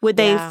 Would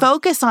they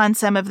focus on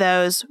some of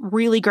those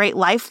really great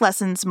life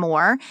lessons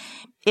more?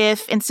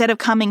 If instead of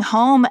coming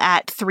home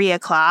at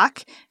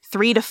 3:00,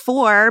 3 to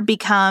 4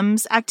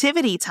 becomes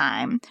activity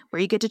time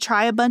where you get to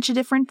try a bunch of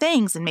different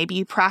things and maybe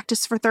you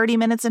practice for 30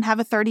 minutes and have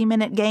a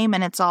 30-minute game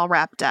and it's all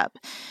wrapped up.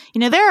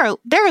 There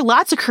are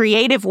lots of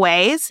creative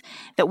ways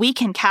that we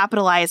can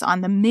capitalize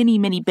on the many,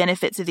 many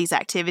benefits of these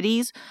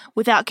activities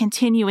without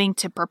continuing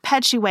to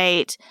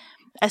perpetuate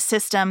a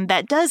system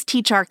that does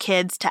teach our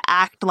kids to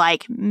act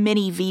like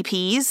mini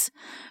VPs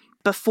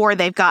before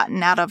they've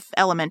gotten out of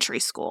elementary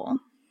school.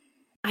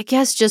 I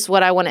guess just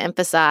what I want to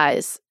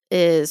emphasize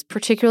is,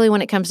 particularly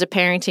when it comes to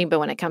parenting, but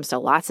when it comes to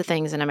lots of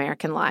things in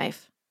American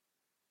life,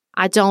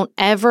 I don't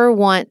ever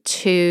want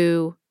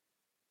to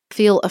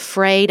feel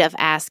afraid of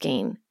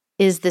asking,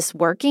 is this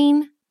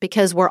working?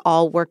 Because we're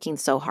all working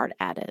so hard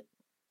at it.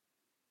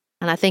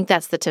 And I think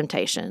that's the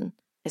temptation.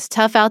 It's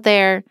tough out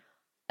there.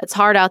 It's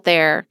hard out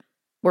there.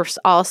 We're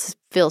all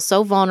feel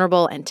so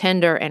vulnerable and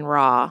tender and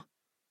raw.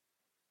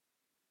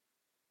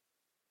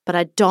 But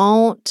I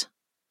don't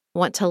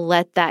want to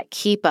let that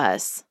keep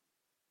us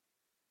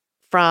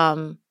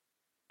from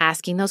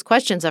asking those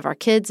questions of our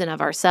kids and of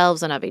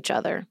ourselves and of each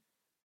other.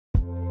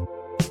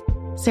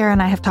 Sarah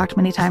and I have talked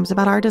many times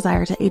about our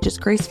desire to age as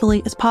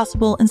gracefully as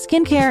possible, and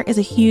skincare is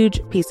a huge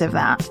piece of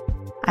that.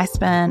 I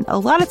spend a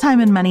lot of time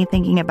and money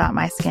thinking about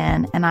my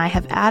skin, and I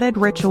have added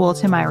Ritual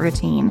to my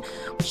routine,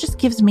 which just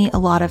gives me a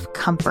lot of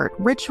comfort.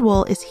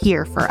 Ritual is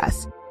here for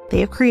us.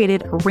 They have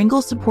created a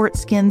wrinkle support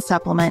skin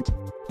supplement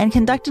and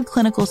conducted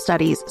clinical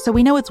studies, so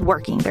we know it's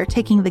working. They're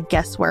taking the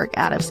guesswork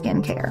out of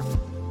skincare.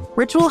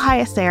 Ritual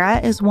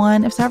Hyacera is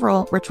one of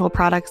several Ritual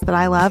products that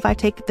I love. I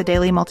take the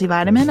daily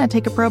multivitamin, I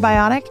take a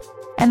probiotic,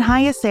 and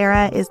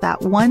Hyacera is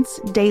that once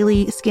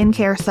daily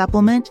skincare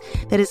supplement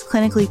that is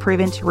clinically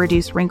proven to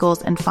reduce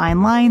wrinkles and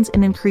fine lines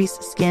and increase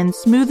skin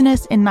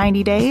smoothness in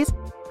 90 days.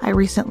 I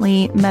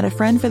recently met a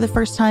friend for the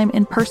first time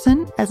in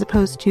person as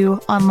opposed to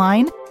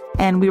online,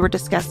 and we were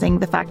discussing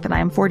the fact that I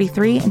am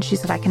 43, and she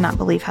said, "I cannot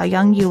believe how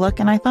young you look."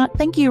 And I thought,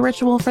 thank you,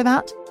 Ritual, for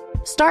that.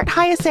 Start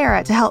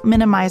Hyacera to help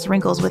minimize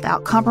wrinkles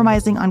without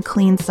compromising on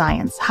clean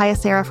science.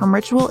 Hyacera from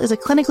Ritual is a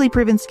clinically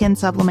proven skin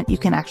supplement you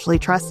can actually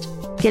trust.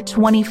 Get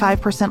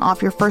 25%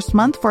 off your first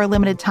month for a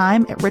limited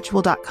time at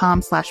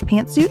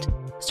ritual.com/pantsuit.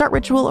 Start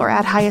Ritual or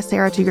add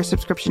Hyacera to your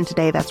subscription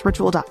today. That's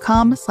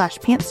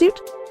ritual.com/pantsuit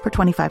for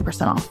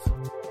 25% off.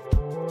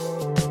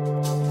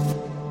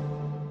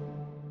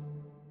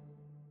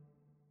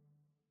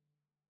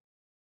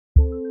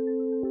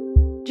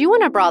 Do you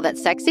want a bra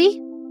that's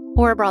sexy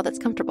or a bra that's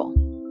comfortable?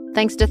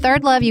 Thanks to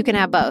Third Love, you can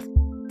have both.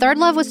 Third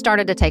Love was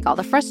started to take all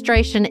the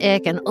frustration,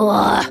 ick, and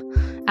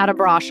out of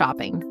bra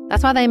shopping.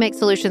 That's why they make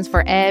solutions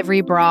for every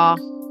bra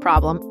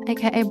problem,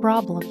 aka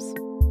problems.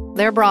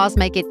 Their bras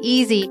make it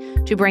easy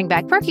to bring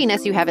back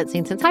perkiness you haven't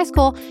seen since high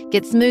school,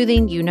 get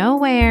smoothing you know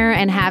where,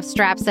 and have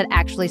straps that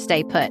actually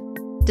stay put.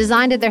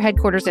 Designed at their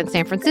headquarters in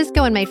San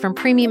Francisco and made from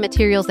premium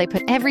materials, they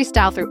put every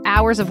style through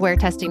hours of wear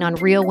testing on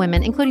real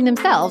women, including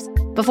themselves,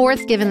 before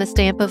it's given the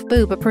stamp of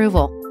boob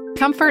approval.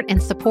 Comfort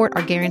and support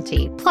are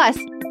guaranteed. Plus,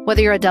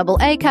 whether you're a double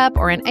A cup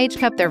or an H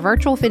cup, their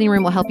virtual fitting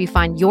room will help you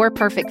find your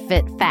perfect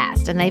fit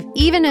fast. And they've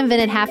even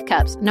invented half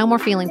cups. No more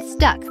feeling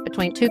stuck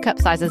between 2 cup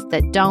sizes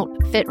that don't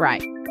fit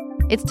right.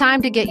 It's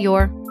time to get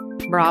your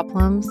bra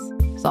plums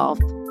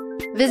solved.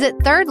 Visit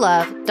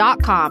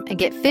thirdlove.com and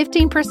get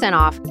 15%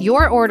 off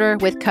your order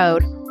with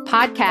code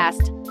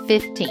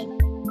podcast15.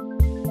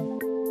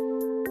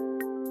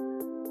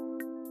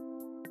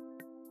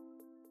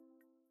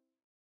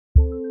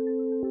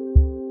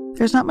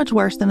 There's not much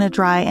worse than a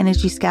dry and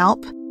itchy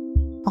scalp.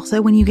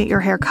 Also, when you get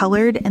your hair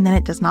colored and then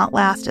it does not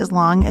last as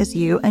long as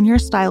you and your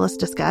stylist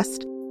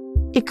discussed.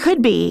 It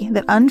could be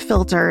that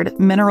unfiltered,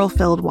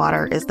 mineral-filled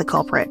water is the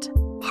culprit.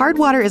 Hard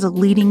water is a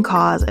leading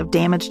cause of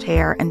damaged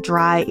hair and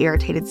dry,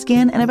 irritated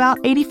skin, and about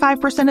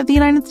 85% of the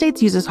United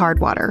States uses hard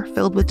water,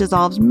 filled with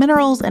dissolved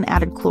minerals and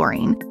added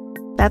chlorine.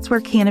 That's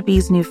where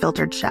Canopy's new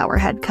filtered shower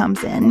head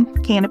comes in.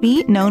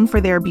 Canopy, known for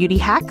their beauty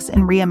hacks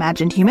and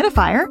reimagined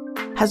humidifier,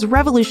 has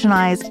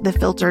revolutionized the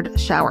filtered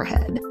shower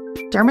head.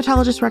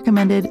 Dermatologists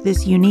recommended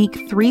this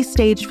unique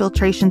 3-stage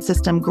filtration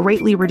system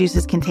greatly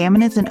reduces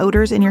contaminants and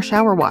odors in your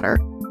shower water,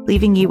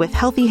 leaving you with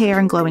healthy hair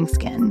and glowing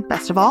skin.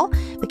 Best of all,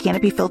 the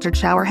Canopy filtered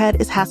shower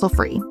head is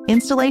hassle-free.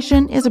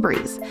 Installation is a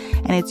breeze,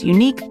 and its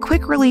unique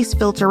quick-release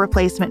filter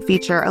replacement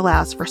feature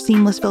allows for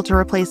seamless filter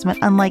replacement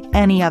unlike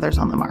any others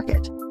on the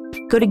market.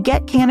 Go to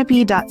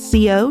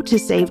getcanopy.co to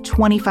save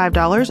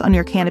 $25 on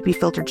your Canopy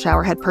filtered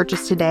shower head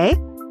purchase today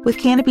with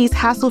Canopy's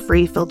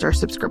hassle-free filter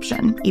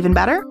subscription. Even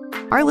better,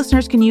 our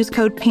listeners can use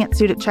code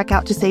PANTSUIT at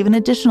checkout to save an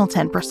additional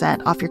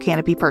 10% off your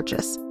Canopy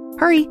purchase.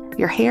 Hurry,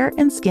 your hair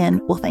and skin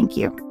will thank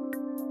you.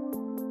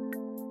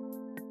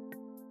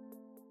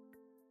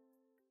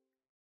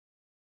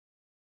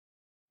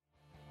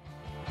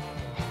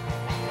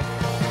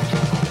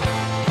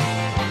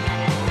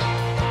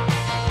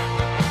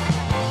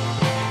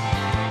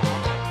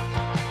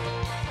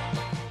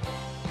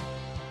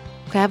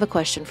 Okay, I have a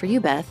question for you,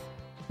 Beth.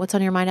 What's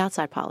on your mind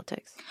outside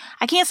politics?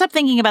 I can't stop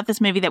thinking about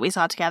this movie that we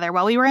saw together.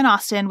 While we were in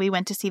Austin, we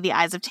went to see The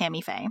Eyes of Tammy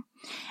Faye.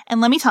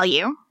 And let me tell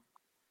you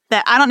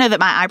that I don't know that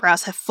my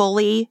eyebrows have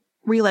fully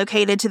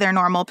relocated to their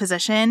normal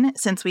position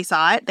since we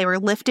saw it. They were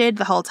lifted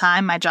the whole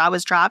time. My jaw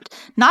was dropped.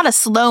 Not a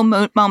slow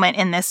moment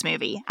in this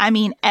movie. I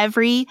mean,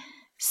 every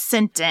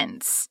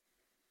sentence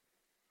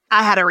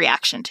I had a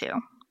reaction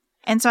to.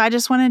 And so I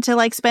just wanted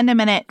to spend a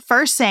minute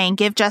first saying,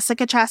 give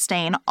Jessica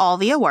Chastain all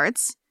the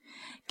awards.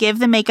 Give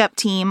the makeup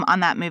team on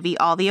that movie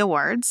all the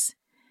awards.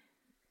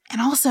 And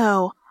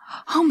also,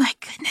 oh my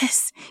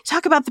goodness,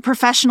 talk about the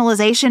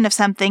professionalization of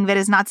something that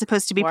is not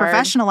supposed to be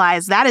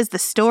professionalized. That is the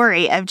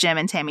story of Jim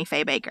and Tammy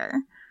Faye Bakker.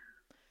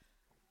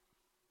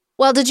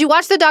 Well, did you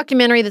watch the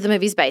documentary that the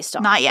movie's based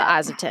on? Not yet. The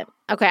Eyes of Tim.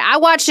 Okay, I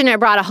watched it and it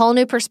brought a whole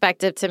new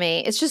perspective to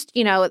me. It's just,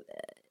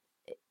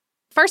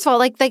 first of all,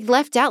 they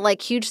left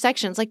out huge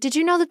sections. Did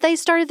you know that they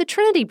started the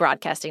Trinity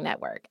Broadcasting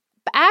Network?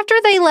 But after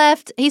they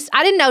left,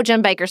 I didn't know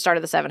Jim Bakker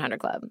started the 700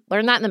 Club.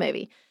 Learned that in the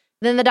movie.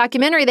 Then the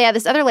documentary, they had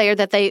this other layer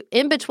that they,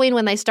 in between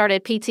when they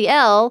started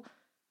PTL,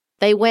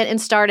 they went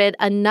and started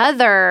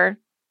another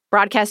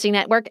broadcasting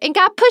network and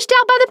got pushed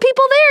out by the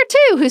people there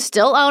too, who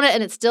still own it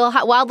and it's still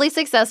wildly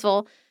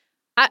successful.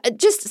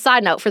 Just a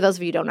side note for those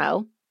of you who don't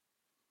know,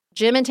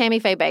 Jim and Tammy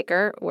Faye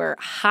Bakker were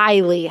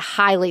highly,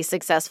 highly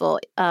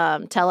successful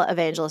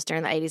televangelists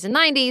during the 80s and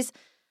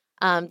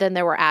 90s. Then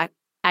there were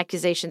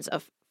accusations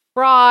of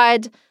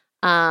fraud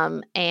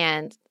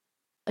and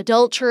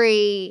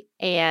adultery,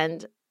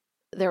 and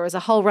there was a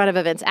whole run of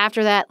events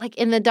after that.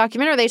 In the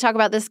documentary, they talk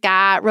about this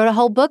guy wrote a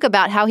whole book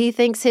about how he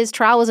thinks his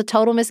trial was a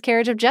total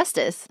miscarriage of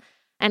justice,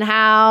 and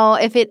how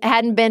if it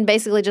hadn't been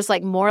basically just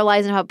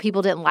moralizing how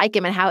people didn't like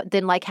him and how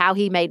didn't like how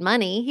he made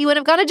money, he would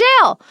have gone to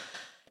jail.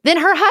 Then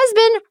her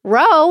husband,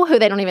 Roe, who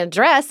they don't even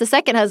address, the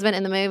second husband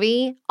in the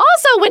movie,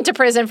 also went to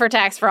prison for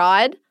tax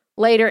fraud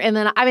later. And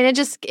then,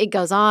 it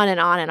goes on and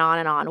on and on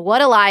and on.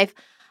 What a life.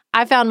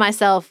 I found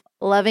myself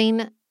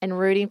loving and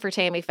rooting for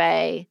Tammy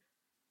Faye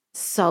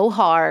so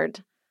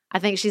hard. I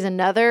think she's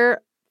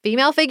another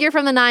female figure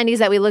from the 90s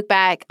that we look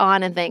back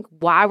on and think,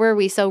 why were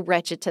we so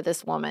wretched to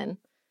this woman?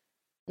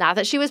 Not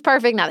that she was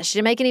perfect, not that she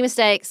didn't make any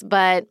mistakes,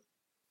 but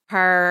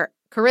her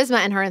charisma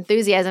and her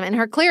enthusiasm and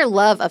her clear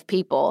love of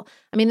people.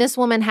 This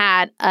woman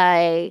had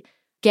a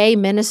gay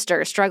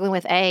minister struggling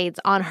with AIDS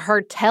on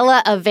her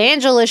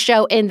televangelist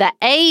show in the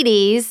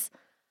 80s.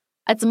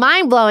 It's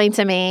mind-blowing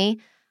to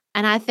me.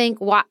 And I think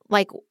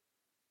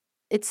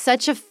it's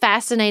such a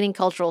fascinating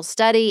cultural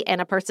study and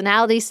a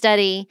personality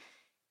study.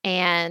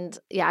 And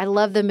yeah, I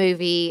love the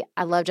movie.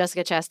 I love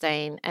Jessica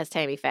Chastain as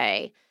Tammy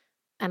Faye.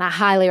 And I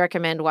highly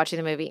recommend watching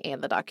the movie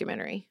and the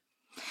documentary.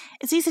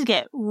 It's easy to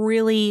get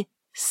really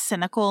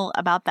cynical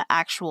about the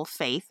actual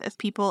faith of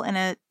people in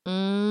a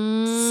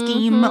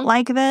scheme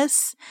like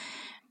this.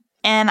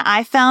 And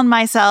I found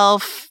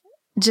myself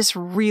just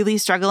really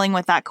struggling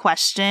with that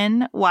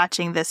question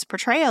watching this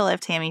portrayal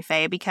of Tammy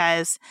Faye,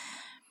 because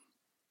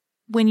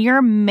when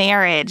your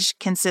marriage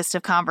consists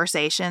of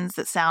conversations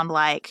that sound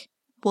like,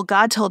 well,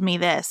 God told me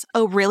this.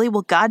 Oh, really?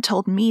 Well, God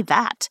told me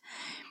that.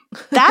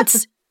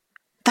 That's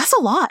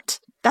a lot.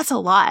 That's a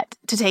lot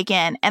to take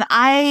in. And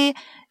I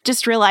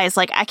just realized,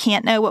 I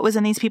can't know what was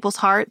in these people's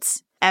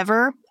hearts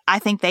ever. I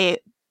think they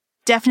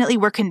definitely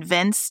were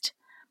convinced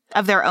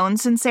of their own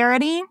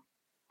sincerity,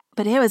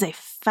 but it was a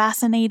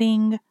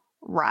fascinating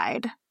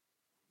ride.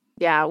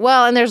 Yeah.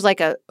 Well, and there's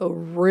a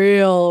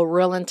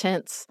real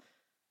intense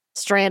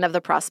strand of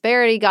the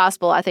prosperity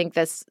gospel. I think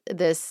this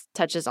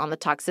touches on the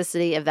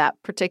toxicity of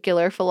that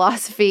particular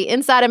philosophy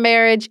inside a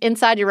marriage,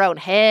 inside your own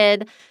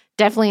head,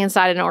 definitely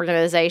inside an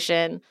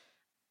organization.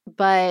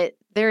 But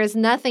there is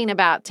nothing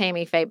about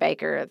Tammy Faye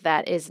Bakker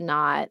that is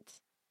not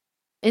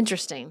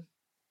interesting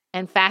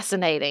and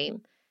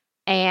fascinating.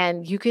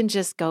 And you can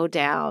just go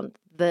down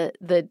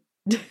the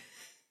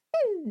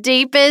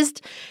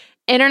deepest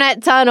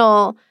internet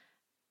tunnel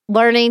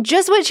learning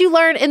just what you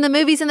learn in the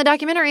movies and the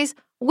documentaries,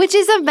 which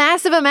is a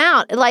massive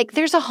amount.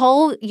 There's a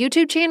whole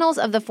YouTube channels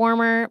of the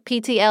former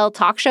PTL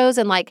talk shows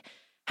and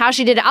how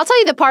she did it. I'll tell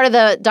you the part of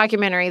the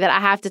documentary that I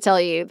have to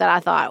tell you that I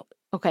thought,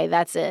 okay,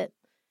 that's it.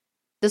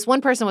 This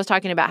one person was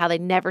talking about how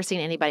they'd never seen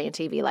anybody on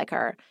TV like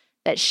her,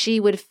 that she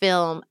would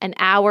film an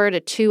hour to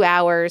 2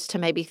 hours to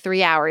maybe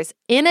 3 hours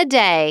in a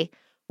day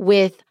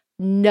with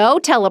no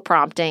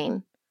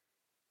teleprompting,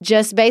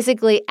 just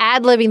basically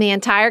ad-libbing the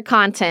entire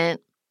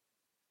content.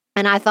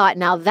 And I thought,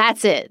 now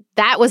that's it.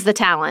 That was the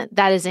talent.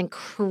 That is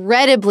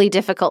incredibly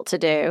difficult to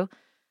do.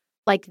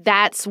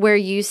 That's where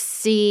you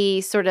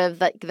see sort of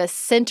the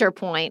center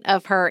point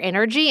of her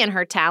energy and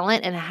her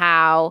talent and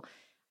how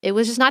it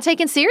was just not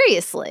taken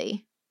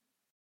seriously.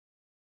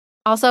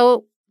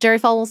 Also, Jerry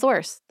Falwell's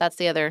worse. That's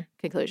the other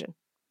conclusion.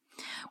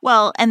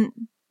 Well, and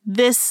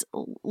this,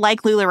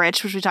 like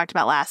LuLaRich, which we talked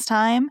about last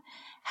time,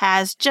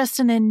 has just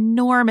an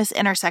enormous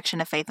intersection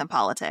of faith and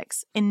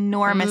politics.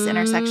 Enormous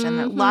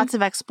intersection. Lots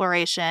of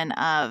exploration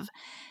of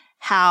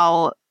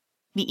how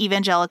the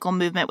evangelical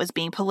movement was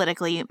being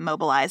politically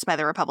mobilized by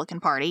the Republican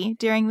Party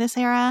during this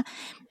era,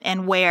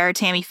 and where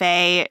Tammy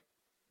Faye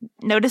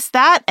noticed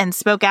that and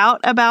spoke out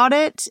about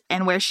it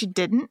and where she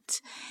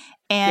didn't.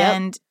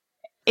 And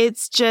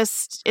it's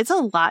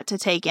a lot to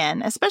take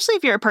in, especially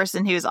if you're a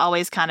person who's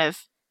always kind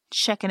of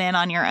checking in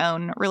on your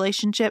own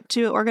relationship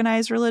to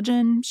organized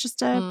religion. It's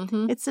just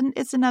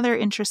it's another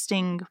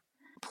interesting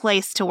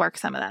place to work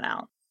some of that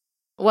out.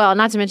 Well,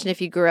 not to mention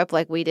if you grew up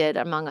like we did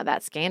among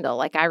that scandal.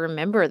 Like, I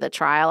remember the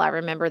trial. I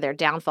remember their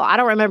downfall. I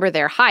don't remember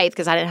their height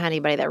because I didn't have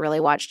anybody that really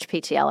watched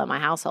PTL in my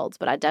households,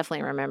 but I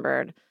definitely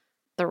remembered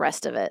the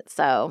rest of it.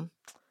 So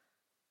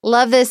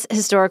love this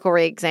historical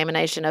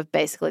reexamination of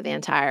basically the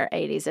entire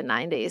 80s and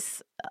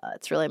 90s.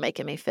 It's really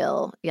making me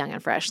feel young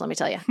and fresh, let me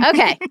tell you.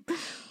 Okay.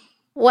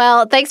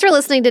 Well, thanks for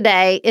listening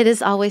today. It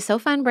is always so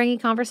fun bringing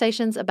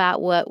conversations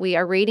about what we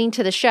are reading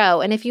to the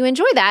show. And if you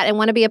enjoy that and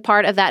want to be a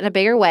part of that in a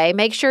bigger way,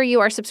 make sure you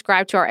are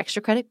subscribed to our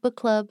Extra Credit Book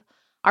Club.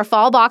 Our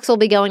fall box will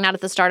be going out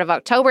at the start of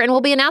October, and we'll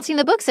be announcing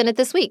the books in it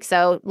this week.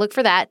 So look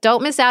for that.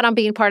 Don't miss out on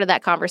being part of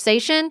that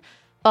conversation.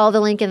 Follow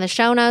the link in the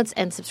show notes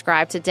and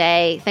subscribe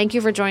today. Thank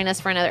you for joining us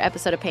for another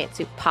episode of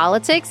Pantsuit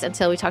Politics.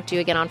 Until we talk to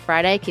you again on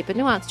Friday, keep it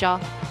nuanced, y'all.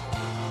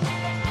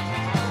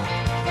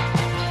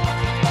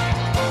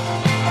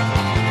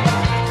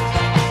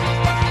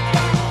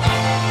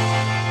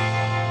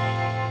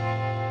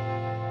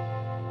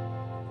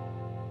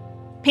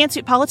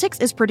 Pantsuit Politics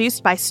is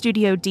produced by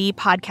Studio D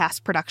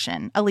Podcast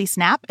Production. Elise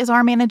Knapp is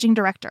our managing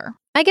director.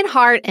 Megan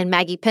Hart and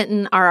Maggie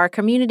Penton are our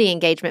community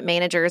engagement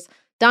managers.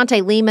 Dante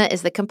Lima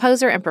is the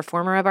composer and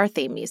performer of our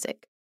theme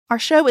music. Our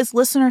show is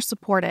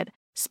listener-supported.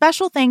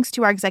 Special thanks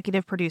to our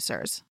executive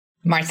producers.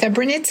 Martha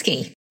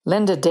Brunitsky.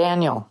 Linda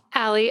Daniel.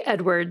 Allie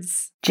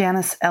Edwards.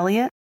 Janice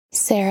Elliott.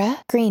 Sarah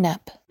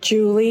Greenup.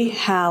 Julie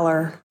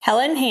Haller.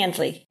 Helen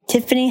Handley.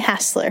 Tiffany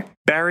Hassler.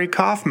 Barry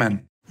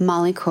Kaufman.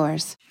 Molly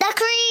Kors. The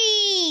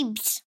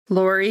Creeps.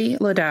 Lori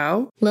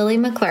Ladow. Lily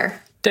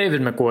McClure.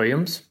 David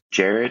McWilliams.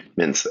 Jared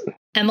Minson.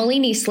 Emily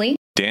Neasley.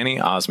 Danny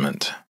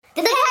Osmond.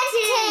 The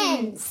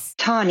Hutchins.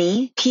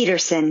 Tawny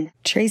Peterson.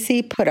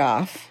 Tracy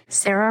Putoff.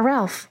 Sarah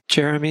Ralph.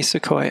 Jeremy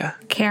Sequoia.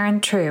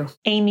 Karen True.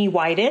 Amy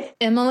Whited.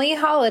 Emily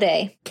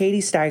Holiday. Katie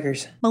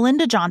Steigers.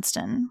 Melinda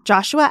Johnston.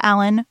 Joshua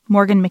Allen.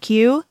 Morgan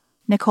McHugh.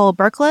 Nicole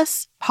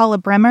Berkless. Paula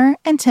Bremer.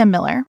 And Tim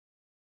Miller.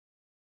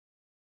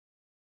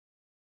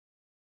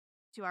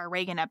 To our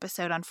Reagan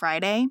episode on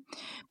Friday,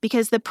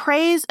 because the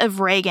praise of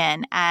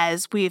Reagan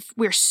as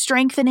we're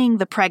strengthening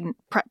the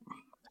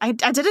I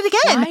did it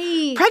again.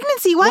 Why?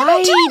 Pregnancy. Why am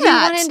I doing that?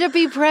 that? You wanted to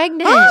be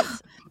pregnant.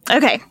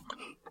 Okay.